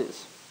their heart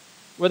is,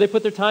 where they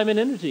put their time and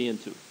energy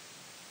into.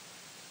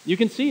 You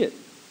can see it.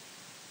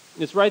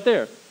 It's right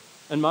there.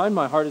 And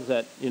my heart is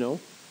at,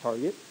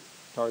 Target,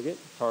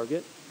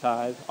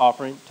 tithe,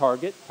 offering,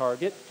 Target,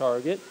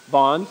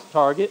 bonds,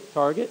 Target.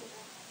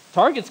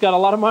 Target's got a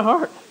lot of my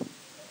heart.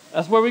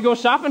 That's where we go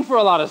shopping for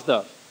a lot of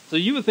stuff. So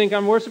you would think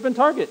I'm worshiping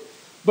Target.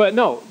 But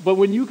no, but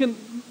when you can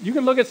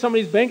look at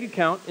somebody's bank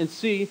account and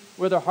see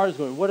where their heart is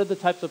going. What are the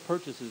types of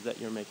purchases that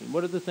you're making?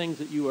 What are the things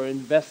that you are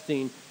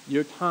investing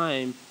your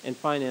time and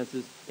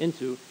finances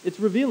into? It's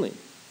revealing.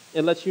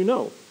 It lets you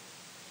know.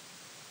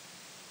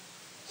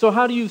 So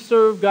how do you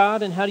serve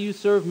God and how do you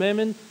serve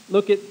mammon?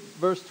 Look at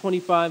verse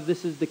 25.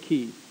 This is the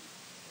key.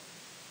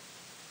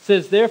 It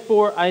says,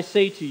 therefore I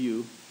say to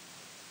you,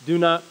 do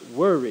not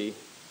worry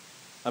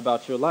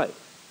about your life.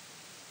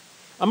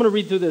 I'm going to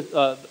read through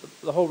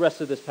the whole rest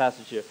of this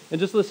passage here. And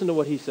just listen to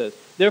what he says.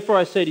 Therefore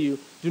I say to you,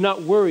 do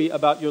not worry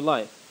about your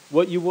life,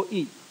 what you will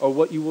eat or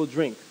what you will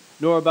drink,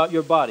 nor about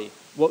your body,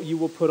 what you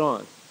will put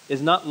on.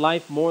 Is not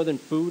life more than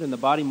food and the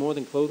body more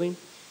than clothing?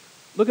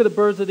 Look at the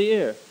birds of the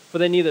air, for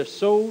they neither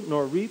sow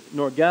nor reap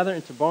nor gather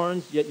into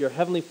barns, yet your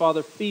heavenly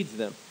Father feeds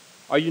them.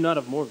 Are you not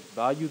of more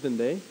value than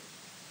they?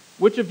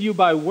 Which of you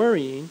by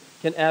worrying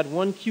can add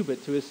 1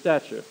 cubit to his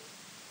stature?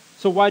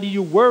 So why do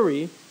you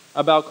worry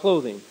about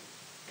clothing?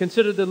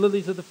 Consider the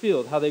lilies of the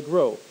field, how they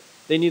grow.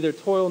 They neither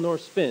toil nor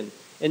spin.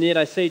 And yet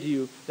I say to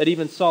you that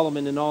even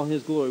Solomon in all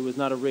his glory was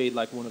not arrayed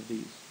like one of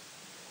these.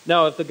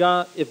 Now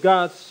if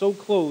God so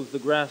clothes the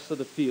grass of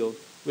the field,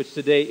 which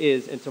today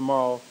is and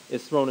tomorrow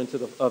is thrown into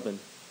the oven,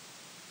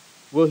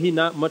 will he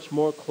not much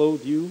more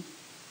clothe you,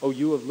 O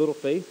you of little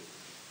faith?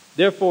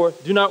 Therefore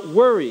do not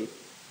worry,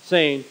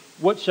 saying,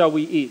 what shall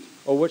we eat?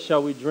 Or what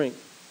shall we drink?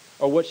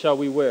 Or what shall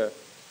we wear?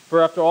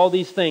 For after all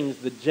these things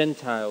the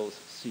Gentiles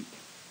seek.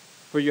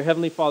 For your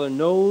heavenly Father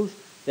knows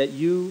that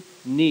you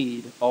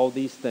need all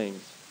these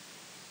things.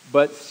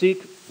 But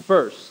seek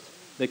first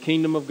the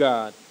kingdom of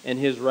God and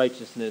his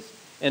righteousness,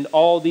 and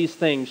all these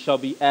things shall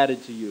be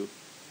added to you.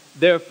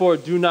 Therefore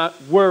do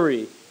not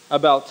worry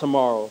about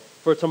tomorrow,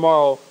 for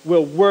tomorrow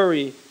will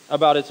worry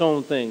about its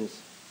own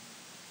things.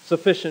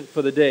 Sufficient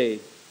for the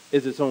day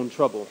is its own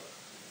trouble.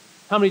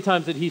 How many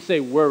times did he say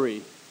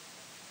worry?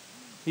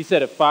 He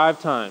said it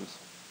 5 times.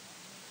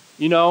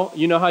 You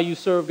know how you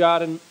serve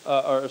God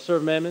or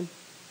serve mammon?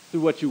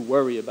 Through what you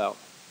worry about.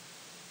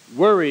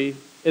 Worry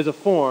is a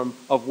form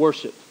of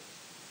worship.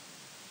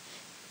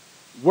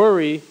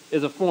 Worry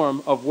is a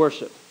form of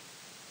worship.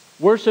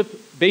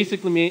 Worship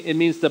basically it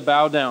means to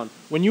bow down.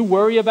 When you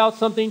worry about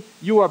something,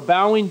 you are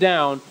bowing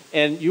down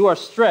and you are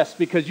stressed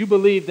because you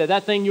believe that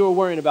that thing you are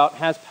worrying about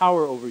has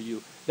power over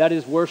you. That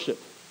is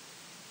worship.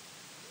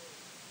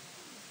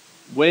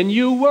 When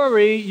you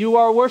worry, you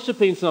are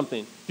worshiping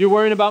something. If you're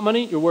worrying about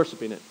money, you're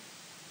worshiping it.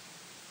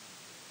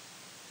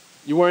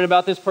 You're worrying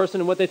about this person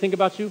and what they think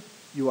about you,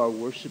 you are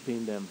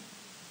worshiping them.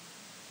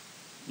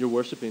 You're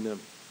worshiping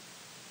them.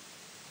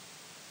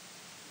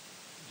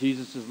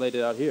 Jesus just laid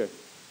it out here.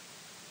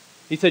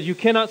 He said, you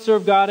cannot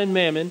serve God and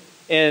mammon.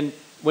 And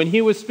when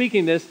he was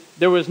speaking this,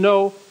 there was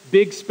no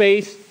big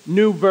space,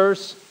 new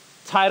verse,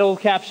 title,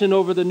 caption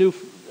over the new.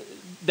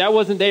 That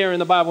wasn't there in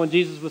the Bible when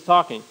Jesus was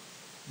talking.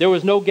 There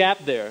was no gap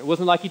there. It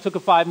wasn't like he took a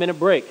 5-minute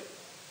break.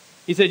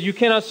 He said, you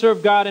cannot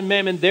serve God and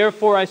mammon.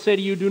 Therefore, I say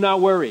to you, do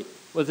not worry,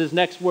 was his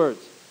next words.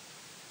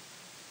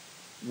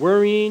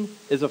 Worrying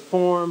is a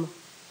form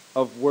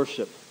of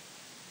worship.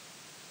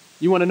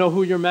 You want to know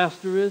who your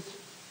master is?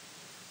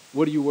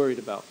 What are you worried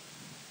about?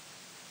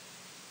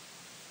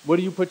 What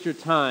do you put your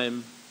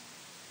time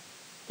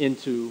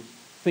into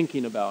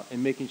thinking about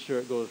and making sure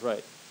it goes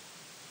right?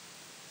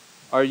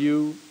 Are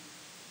you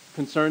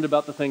concerned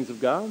about the things of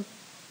God?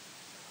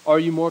 Or are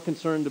you more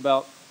concerned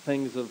about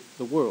things of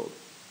the world?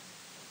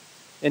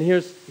 And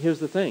here's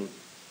the thing.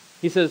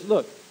 He says,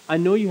 look, I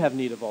know you have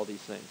need of all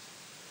these things.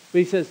 But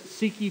he says,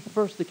 seek ye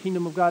first the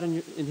kingdom of God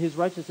and his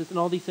righteousness, and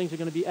all these things are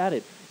going to be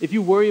added. If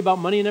you worry about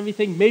money and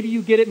everything, maybe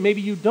you get it, maybe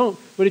you don't.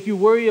 But if you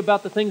worry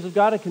about the things of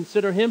God and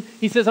consider him,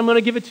 he says, I'm going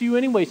to give it to you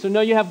anyway. So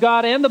now you have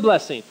God and the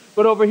blessing.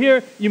 But over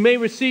here, you may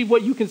receive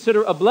what you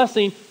consider a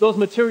blessing, those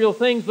material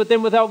things, but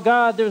then without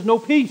God, there's no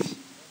peace.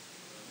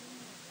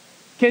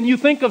 Can you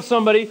think of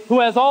somebody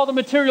who has all the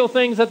material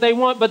things that they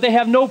want, but they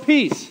have no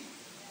peace?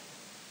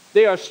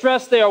 They are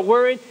stressed, they are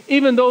worried,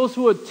 even those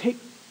who would take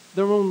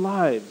their own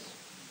lives.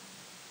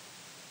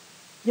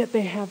 Yet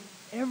they have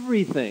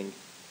everything.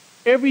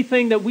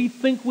 Everything that we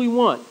think we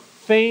want.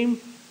 Fame,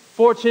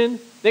 fortune.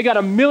 They got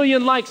 1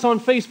 million likes on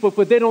Facebook,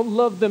 but they don't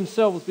love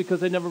themselves because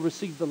they never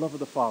received the love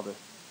of the Father.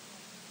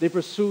 They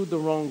pursued the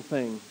wrong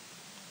thing.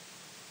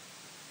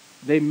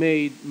 They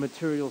made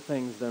material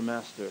things their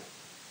master.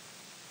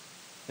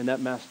 And that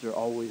master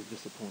always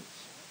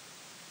disappoints.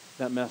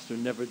 That master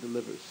never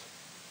delivers.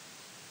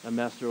 That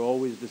master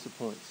always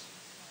disappoints.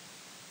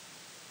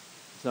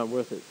 It's not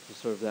worth it to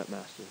serve that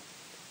master.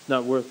 It's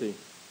not worth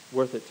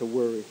it to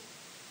worry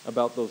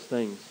about those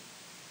things.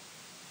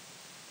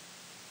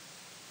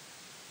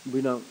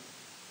 We're not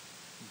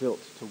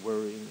built to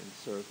worry and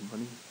serve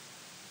money.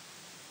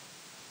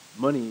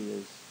 Money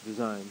is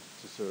designed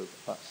to serve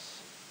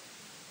us.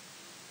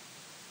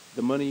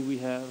 The money we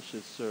have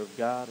should serve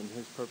God and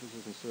his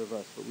purposes and serve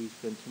us, but we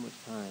spend too much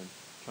time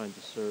trying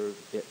to serve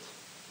it.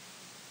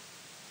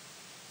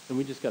 And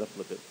we just got to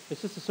flip it.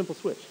 It's just a simple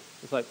switch.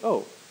 It's like,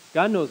 oh,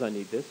 God knows I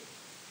need this,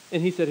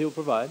 and he said he'll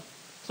provide.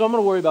 So I'm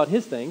going to worry about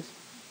his things,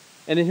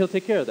 and then he'll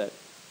take care of that.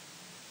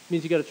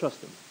 means you got to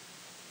trust him.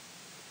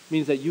 It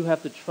means that you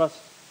have to trust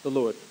the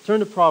Lord. Turn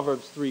to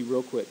Proverbs 3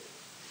 real quick.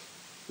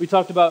 We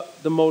talked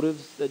about the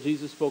motives that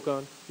Jesus spoke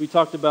on. We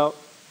talked about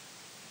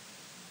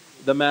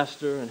the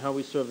master and how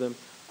we serve them.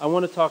 I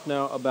want to talk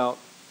now about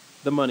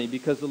the money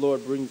because the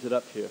Lord brings it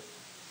up here.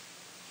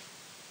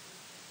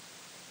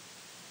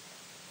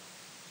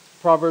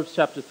 Proverbs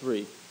chapter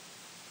 3.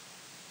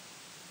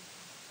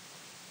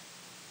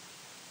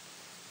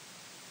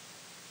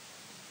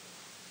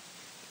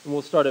 And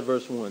we'll start at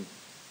verse 1.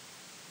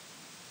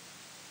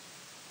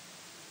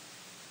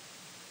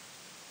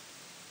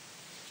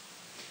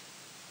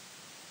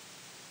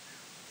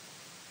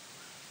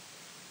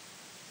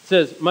 It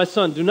says, "My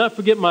son, do not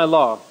forget my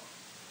law,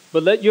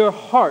 but let your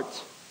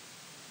heart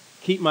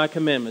keep my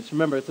commandments."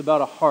 Remember, it's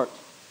about a heart.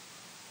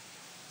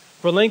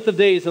 "For length of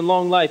days and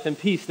long life and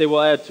peace they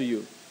will add to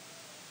you.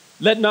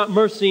 Let not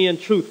mercy and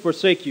truth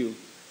forsake you.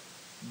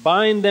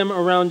 Bind them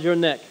around your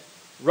neck.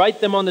 Write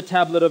them on the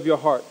tablet of your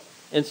heart,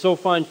 and so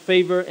find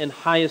favor and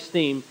high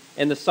esteem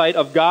in the sight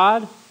of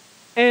God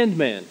and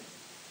man."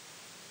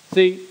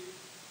 See,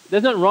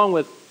 there's nothing wrong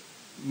with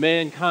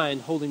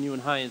mankind holding you in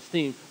high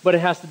esteem, but it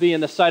has to be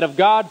in the sight of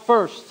God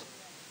first,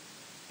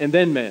 and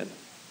then man.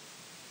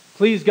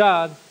 Please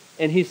God,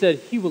 and he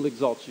said he will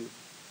exalt you.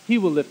 He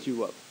will lift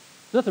you up.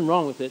 Nothing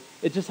wrong with it.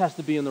 It just has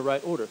to be in the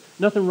right order.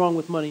 Nothing wrong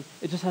with money.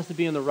 It just has to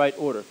be in the right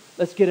order.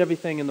 Let's get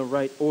everything in the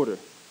right order,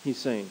 he's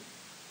saying.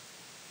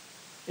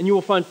 "And you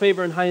will find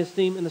favor and high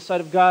esteem in the sight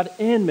of God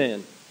and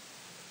man.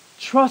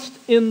 Trust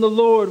in the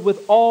Lord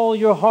with all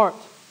your heart."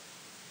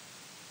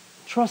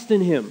 Trust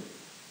in him.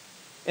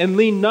 "And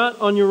lean not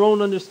on your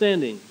own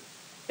understanding.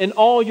 In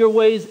all your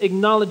ways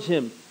acknowledge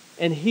him,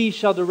 and he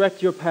shall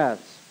direct your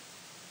paths.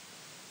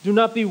 Do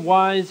not be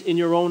wise in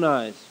your own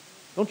eyes."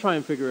 Don't try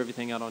and figure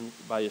everything out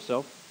by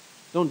yourself.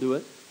 Don't do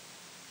it.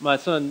 My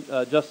son,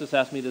 Justice,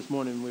 asked me this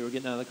morning when we were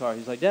getting out of the car.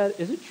 He's like, "Dad,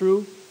 is it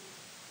true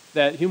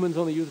that humans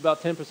only use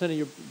about 10%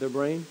 of their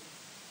brain?"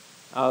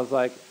 I was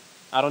like,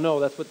 "I don't know.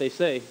 That's what they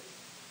say."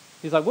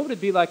 He's like, "What would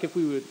it be like if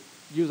we would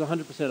use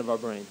 100% of our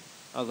brain?"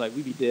 I was like,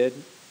 "We'd be dead."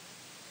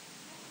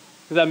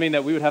 Does that mean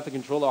that we would have to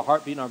control our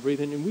heartbeat and our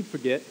breathing, and we'd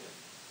forget,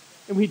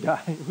 and we'd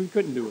die? We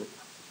couldn't do it.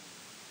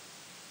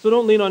 So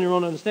don't lean on your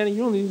own understanding.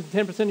 You only use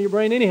 10% of your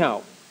brain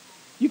anyhow.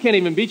 You can't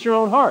even beat your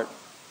own heart.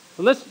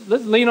 So let's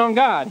lean on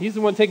God. He's the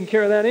one taking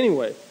care of that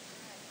anyway.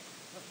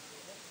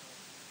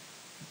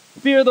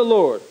 "Fear the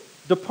Lord.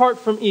 Depart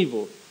from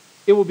evil.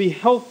 It will be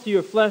health to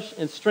your flesh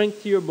and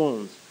strength to your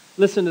bones."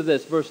 Listen to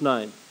this, verse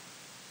 9.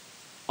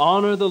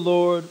 "Honor the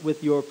Lord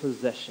with your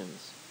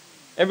possessions."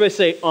 Everybody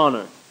say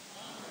honor.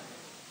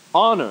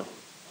 Honor.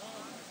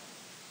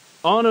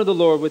 Honor the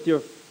Lord with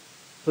your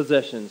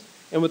possessions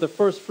and with the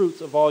first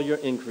fruits of all your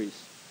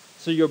increase.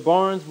 So your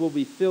barns will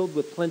be filled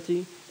with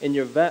plenty, and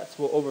your vats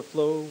will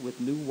overflow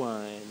with new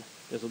wine.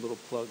 There's a little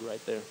plug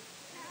right there.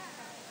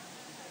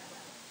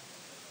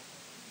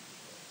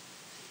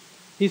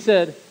 He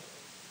said,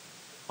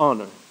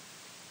 honor.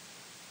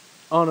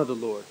 Honor the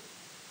Lord.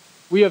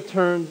 We have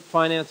turned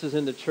finances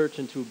in the church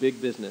into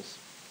big business,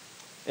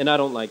 and I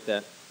don't like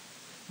that.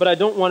 But I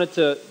don't want it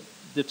to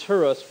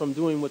deter us from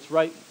doing what's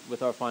right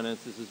with our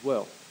finances as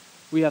well.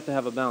 We have to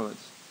have a balance.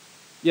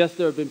 Yes,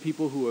 there have been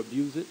people who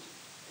abuse it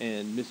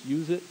and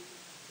misuse it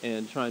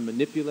and try and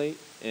manipulate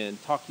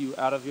and talk you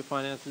out of your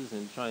finances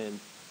and try and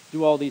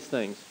do all these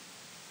things.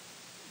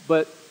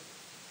 But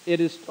it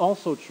is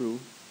also true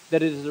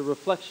that it is a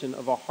reflection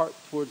of our heart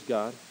towards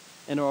God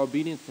and our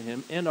obedience to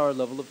him and our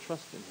level of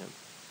trust in him.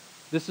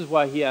 This is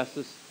why he asked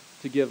us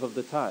to give of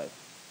the tithe.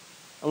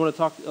 I want to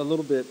talk a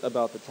little bit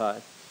about the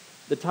tithe.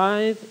 The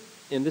tithe,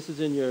 and this is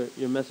in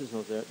your message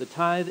notes there, the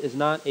tithe is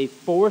not a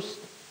forced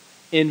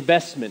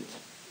investment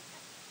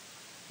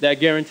that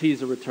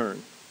guarantees a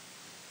return.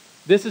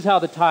 This is how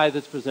the tithe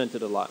is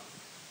presented a lot.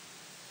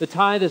 The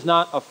tithe is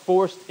not a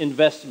forced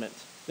investment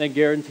that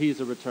guarantees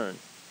a return.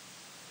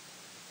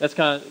 That's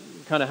kind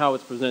of how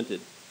it's presented.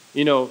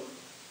 You know,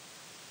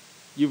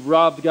 you've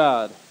robbed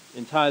God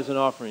in tithes and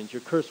offerings.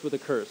 You're cursed with a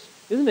curse.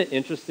 Isn't it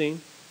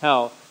interesting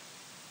how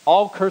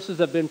all curses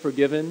have been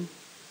forgiven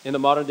in the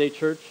modern day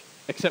church,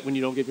 except when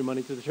you don't give your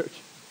money to the church?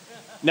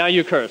 Now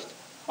you're cursed.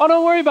 Oh,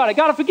 don't worry about it.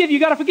 God will forgive you.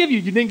 God will forgive you.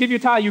 You didn't give your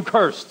tithe, you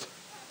cursed.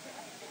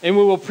 And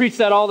we will preach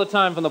that all the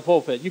time from the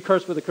pulpit. You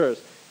cursed with a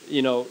curse.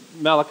 You know,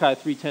 Malachi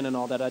 3:10 and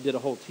all that. I did a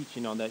whole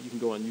teaching on that. You can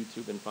go on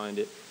YouTube and find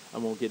it. I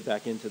won't get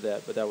back into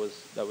that, but that was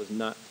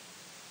not,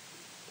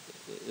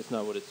 it's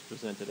not what it's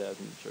presented as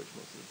in the church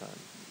most of the time.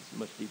 It's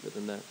much deeper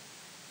than that.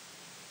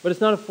 But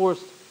it's not a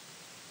forced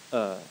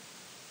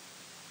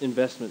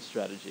investment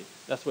strategy.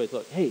 That's the way it's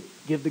looked. Hey,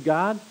 give to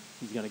God,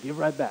 he's going to give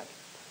right back.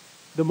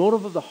 The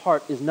motive of the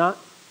heart is not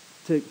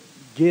to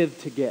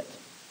give to get.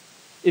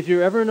 If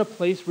you're ever in a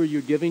place where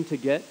you're giving to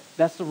get,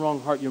 that's the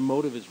wrong heart. Your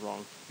motive is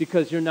wrong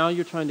because you're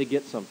trying to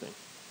get something.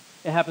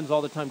 It happens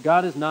all the time.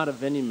 God is not a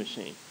vending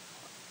machine.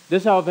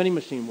 This is how a vending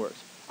machine works.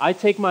 I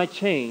take my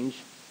change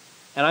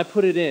and I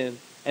put it in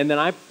and then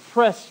I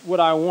press what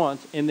I want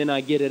and then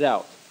I get it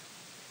out.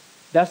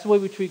 That's the way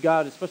we treat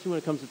God, especially when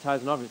it comes to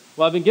tithes and offerings.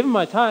 Well, I've been given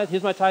my tithe.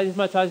 Here's my tithe, here's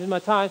my tithe, here's my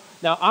tithe.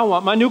 Now I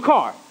want my new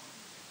car.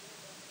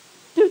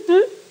 Doot,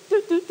 doot,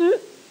 doot, doot,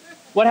 doot.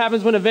 What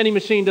happens when a vending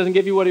machine doesn't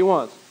give you what he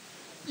wants?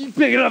 You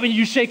pick it up and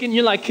you shake it and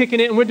you're like kicking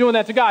it, and we're doing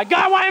that to God.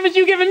 God, why haven't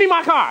you given me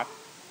my car?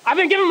 I've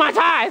been given my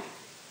tithe.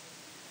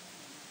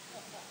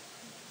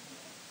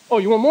 Oh,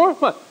 you want more?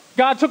 What?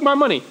 God took my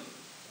money.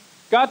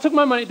 God took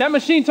my money. That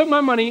machine took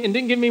my money and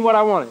didn't give me what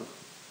I wanted.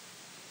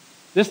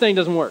 This thing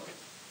doesn't work.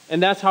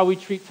 And that's how we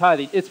treat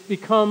tithing. It's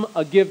become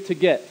a give to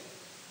get.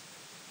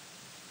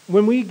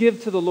 When we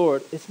give to the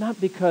Lord, it's not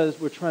because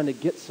we're trying to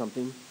get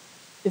something.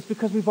 It's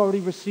because we've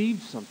already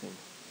received something.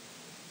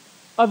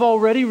 I've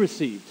already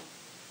received.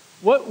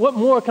 What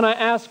more can I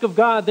ask of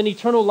God than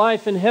eternal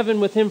life in heaven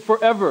with him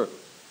forever?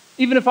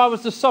 Even if I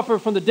was to suffer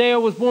from the day I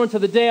was born to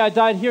the day I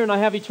died here and I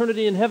have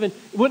eternity in heaven,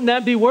 wouldn't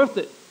that be worth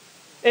it?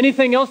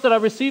 Anything else that I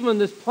receive on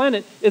this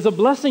planet is a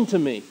blessing to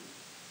me.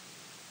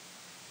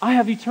 I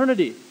have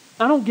eternity.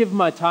 I don't give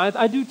my tithe.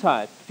 I do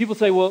tithe. People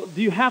say, well,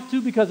 do you have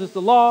to because it's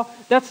the law?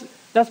 That's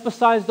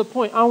besides the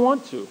point. I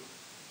want to.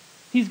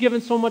 He's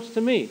given so much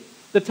to me.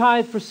 The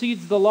tithe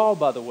precedes the law,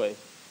 by the way.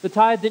 The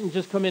tithe didn't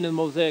just come in the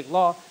Mosaic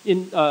law.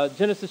 In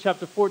Genesis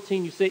chapter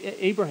 14, you say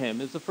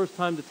Abraham is the first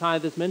time the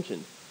tithe is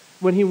mentioned.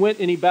 When he went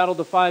and he battled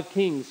the 5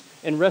 kings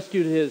and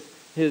rescued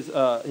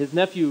his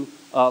nephew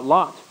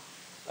Lot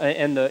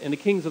and the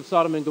kings of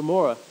Sodom and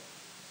Gomorrah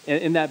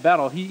in that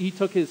battle, he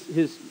took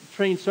his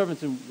trained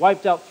servants and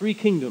wiped out 3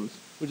 kingdoms,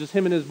 which is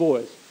him and his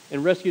boys,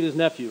 and rescued his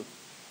nephew.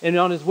 And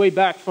on his way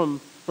back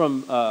from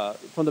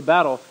the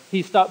battle,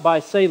 he stopped by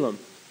Salem,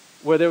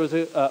 where there was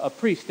a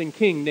priest and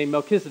king named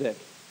Melchizedek.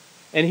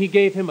 And he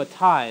gave him a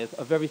tithe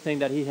of everything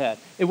that he had.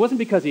 It wasn't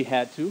because he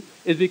had to.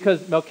 It's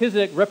because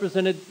Melchizedek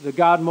represented the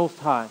God Most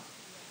High.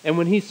 And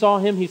when he saw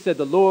him, he said,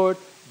 the Lord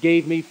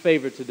gave me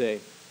favor today.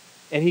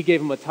 And he gave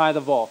him a tithe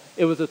of all.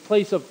 It was a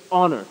place of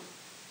honor.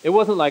 It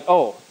wasn't like,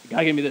 oh,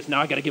 God gave me this,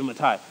 now I got to give him a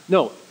tithe.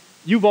 No,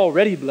 you've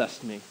already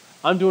blessed me.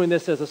 I'm doing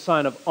this as a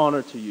sign of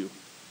honor to you.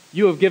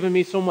 You have given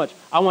me so much.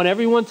 I want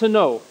everyone to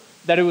know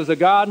that it was the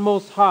God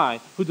Most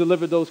High who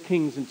delivered those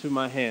kings into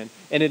my hand.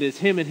 And it is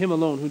him and him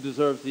alone who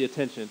deserves the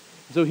attention.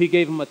 So he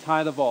gave him a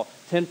tithe of all,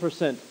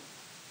 10%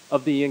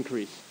 of the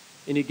increase.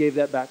 And he gave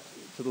that back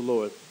to the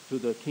Lord, to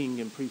the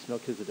king and priest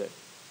Melchizedek.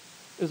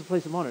 It was a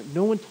place of honor.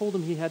 No one told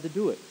him he had to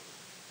do it.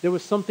 There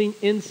was something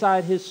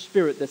inside his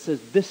spirit that says,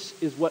 this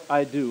is what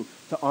I do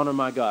to honor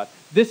my God.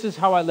 This is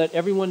how I let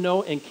everyone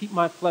know and keep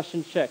my flesh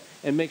in check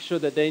and make sure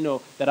that they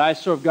know that I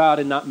serve God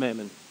and not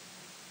mammon.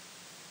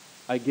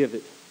 I give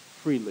it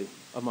freely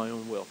of my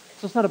own will.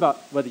 So it's not about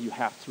whether you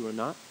have to or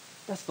not.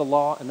 That's the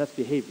law and that's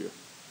behavior.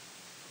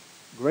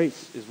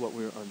 Grace is what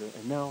we're under,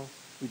 and now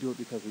we do it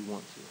because we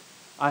want to.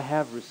 I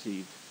have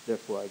received,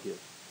 therefore I give.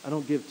 I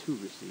don't give to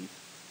receive.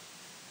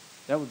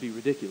 That would be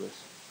ridiculous.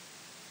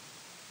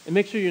 And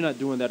make sure you're not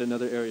doing that in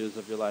other areas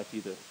of your life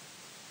either.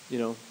 You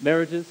know,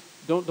 marriages,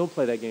 don't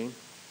play that game.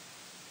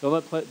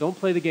 Don't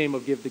play the game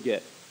of give to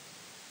get.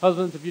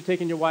 Husbands, if you're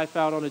taking your wife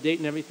out on a date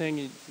and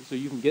everything so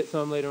you can get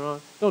some later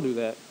on, don't do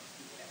that.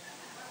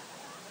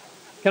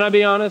 Can I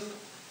be honest?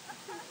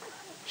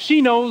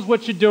 She knows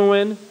what you're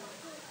doing.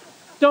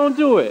 Don't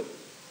do it.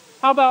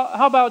 How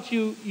about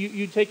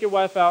you take your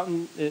wife out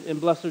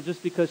and bless her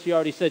just because she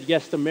already said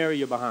yes to marry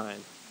you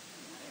behind?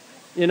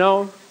 You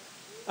know?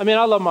 I mean,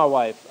 I love my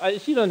wife.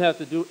 She doesn't have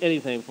to do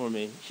anything for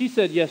me. She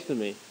said yes to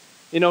me.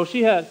 You know,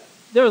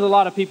 there was a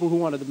lot of people who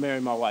wanted to marry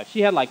my wife.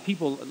 She had like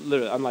people,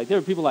 literally, there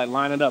were people like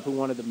lining up who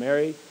wanted to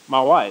marry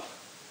my wife.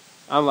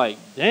 I'm like,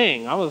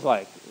 dang. I was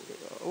like,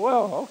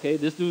 well, okay,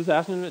 this dude's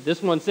asking me.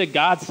 This one said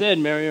God said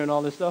marry her and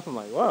all this stuff. I'm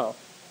like, wow.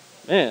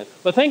 Man,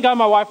 but thank God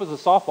my wife was a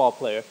softball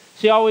player.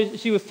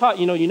 She was taught,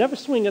 you know, you never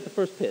swing at the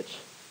first pitch.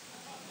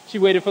 She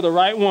waited for the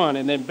right one,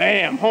 and then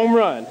bam, home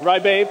run.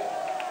 Right, babe?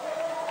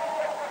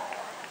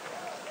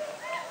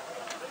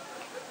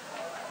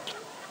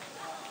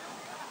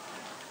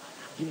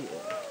 Yeah.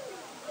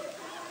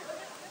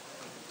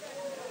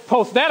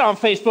 Post that on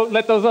Facebook,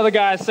 let those other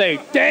guys say,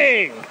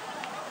 dang,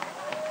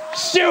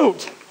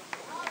 shoot.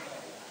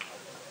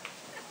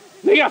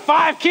 They got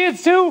 5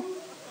 kids too?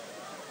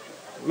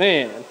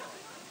 Man.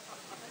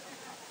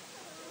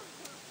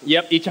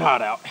 Yep, eat your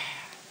heart out.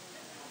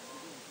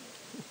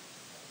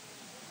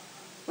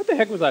 What the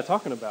heck was I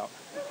talking about?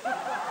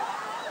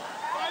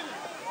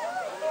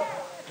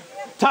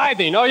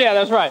 Tithing. Oh, yeah,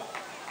 that's right.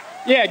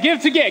 Yeah,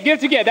 give to get.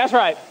 That's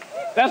right.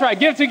 That's right,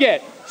 give to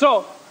get.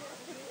 So,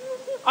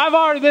 I've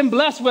already been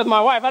blessed with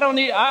my wife.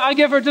 I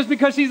give her just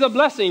because she's a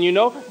blessing, you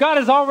know. God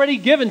has already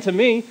given to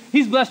me.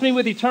 He's blessed me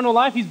with eternal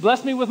life. He's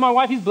blessed me with my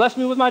wife. He's blessed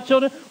me with my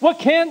children. What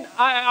can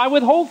I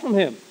withhold from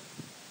him?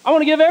 I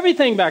want to give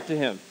everything back to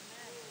him.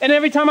 And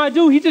every time I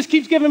do, he just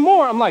keeps giving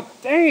more. I'm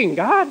like, dang,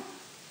 God.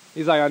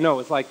 He's like, I know,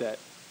 it's like that.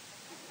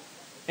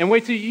 And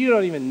wait till you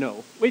don't even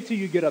know. Wait till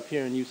you get up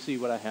here and you see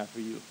what I have for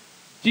you.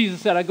 Jesus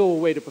said, I go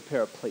away to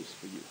prepare a place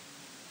for you.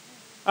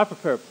 I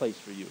prepare a place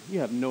for you.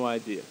 You have no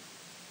idea.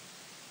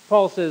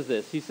 Paul says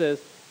this. He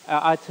says,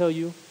 I tell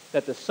you,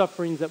 that the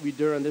sufferings that we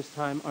endure in this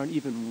time aren't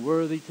even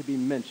worthy to be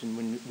mentioned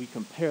when we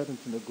compare them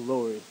to the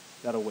glory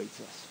that awaits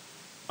us.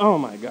 Oh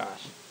my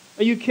gosh.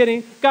 Are you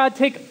kidding? God,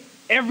 take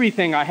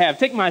everything I have.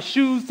 Take my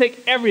shoes,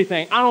 take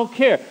everything. I don't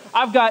care.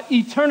 I've got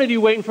eternity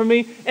waiting for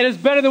me, and it's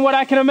better than what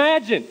I can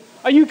imagine.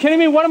 Are you kidding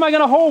me? What am I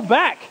going to hold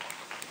back?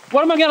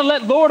 What am I going to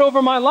let Lord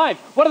over my life?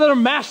 What other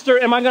master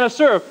am I going to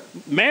serve?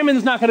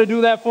 Mammon's not going to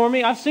do that for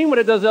me. I've seen what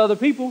it does to other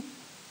people.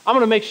 I'm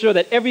going to make sure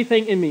that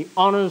everything in me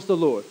honors the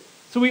Lord.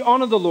 So we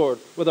honor the Lord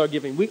with our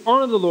giving. We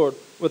honor the Lord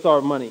with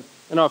our money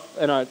and our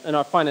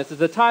finances.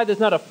 The tithe is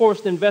not a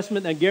forced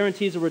investment that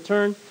guarantees a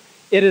return.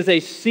 It is a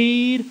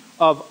seed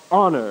of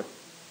honor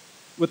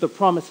with the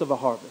promise of a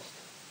harvest.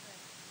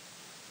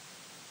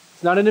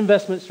 It's not an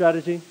investment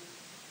strategy.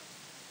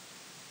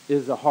 It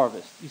is a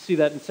harvest. You see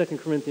that in 2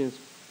 Corinthians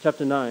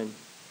chapter 9,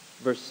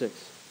 verse 6.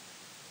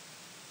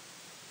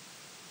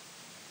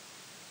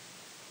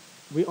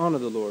 We honor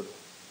the Lord.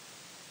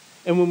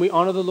 And when we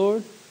honor the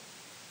Lord,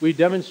 we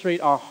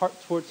demonstrate our heart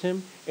towards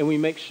him, and we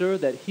make sure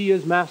that he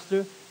is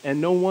master and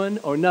no one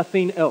or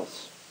nothing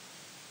else.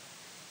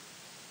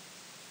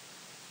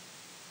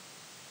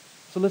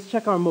 So let's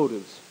check our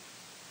motives.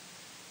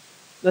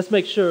 Let's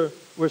make sure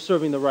we're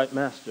serving the right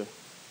master.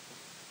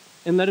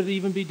 And let it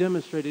even be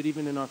demonstrated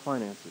even in our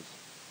finances.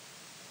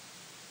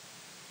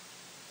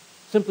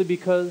 Simply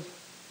because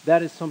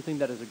that is something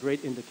that is a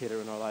great indicator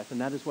in our life. And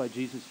that is why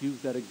Jesus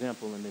used that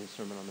example in his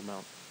Sermon on the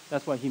Mount.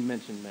 That's why he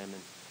mentioned mammon.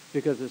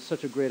 Because there's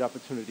such a great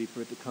opportunity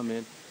for it to come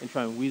in and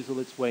try and weasel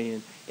its way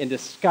in and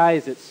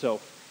disguise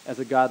itself as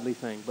a godly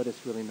thing. But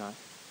it's really not.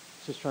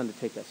 It's just trying to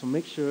take that. So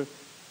make sure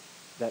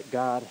that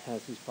God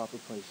has his proper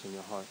place in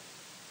your heart.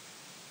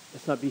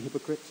 Let's not be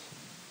hypocrites.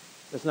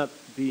 Let's not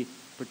be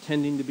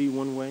pretending to be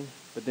one way,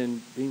 but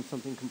then being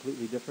something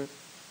completely different.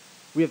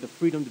 We have the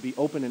freedom to be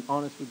open and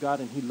honest with God,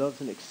 and he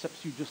loves and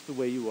accepts you just the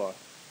way you are.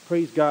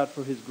 Praise God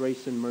for his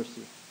grace and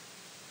mercy.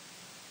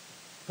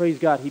 Praise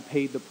God, he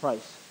paid the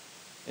price,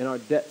 and our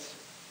debts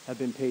have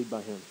been paid by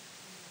him.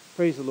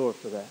 Praise the Lord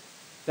for that.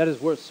 That is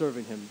worth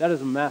serving him. That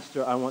is a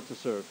master I want to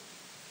serve.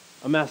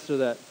 A master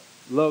that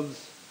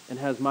loves and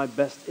has my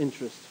best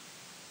interest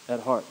at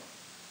heart.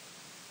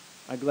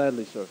 I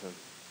gladly serve him.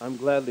 I'm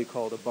gladly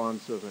called a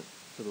bondservant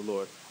to the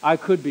Lord. I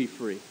could be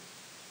free,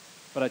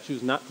 but I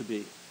choose not to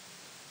be,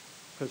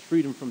 because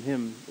freedom from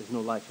him is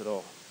no life at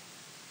all.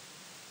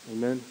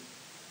 Amen.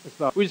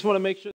 We just want to make sure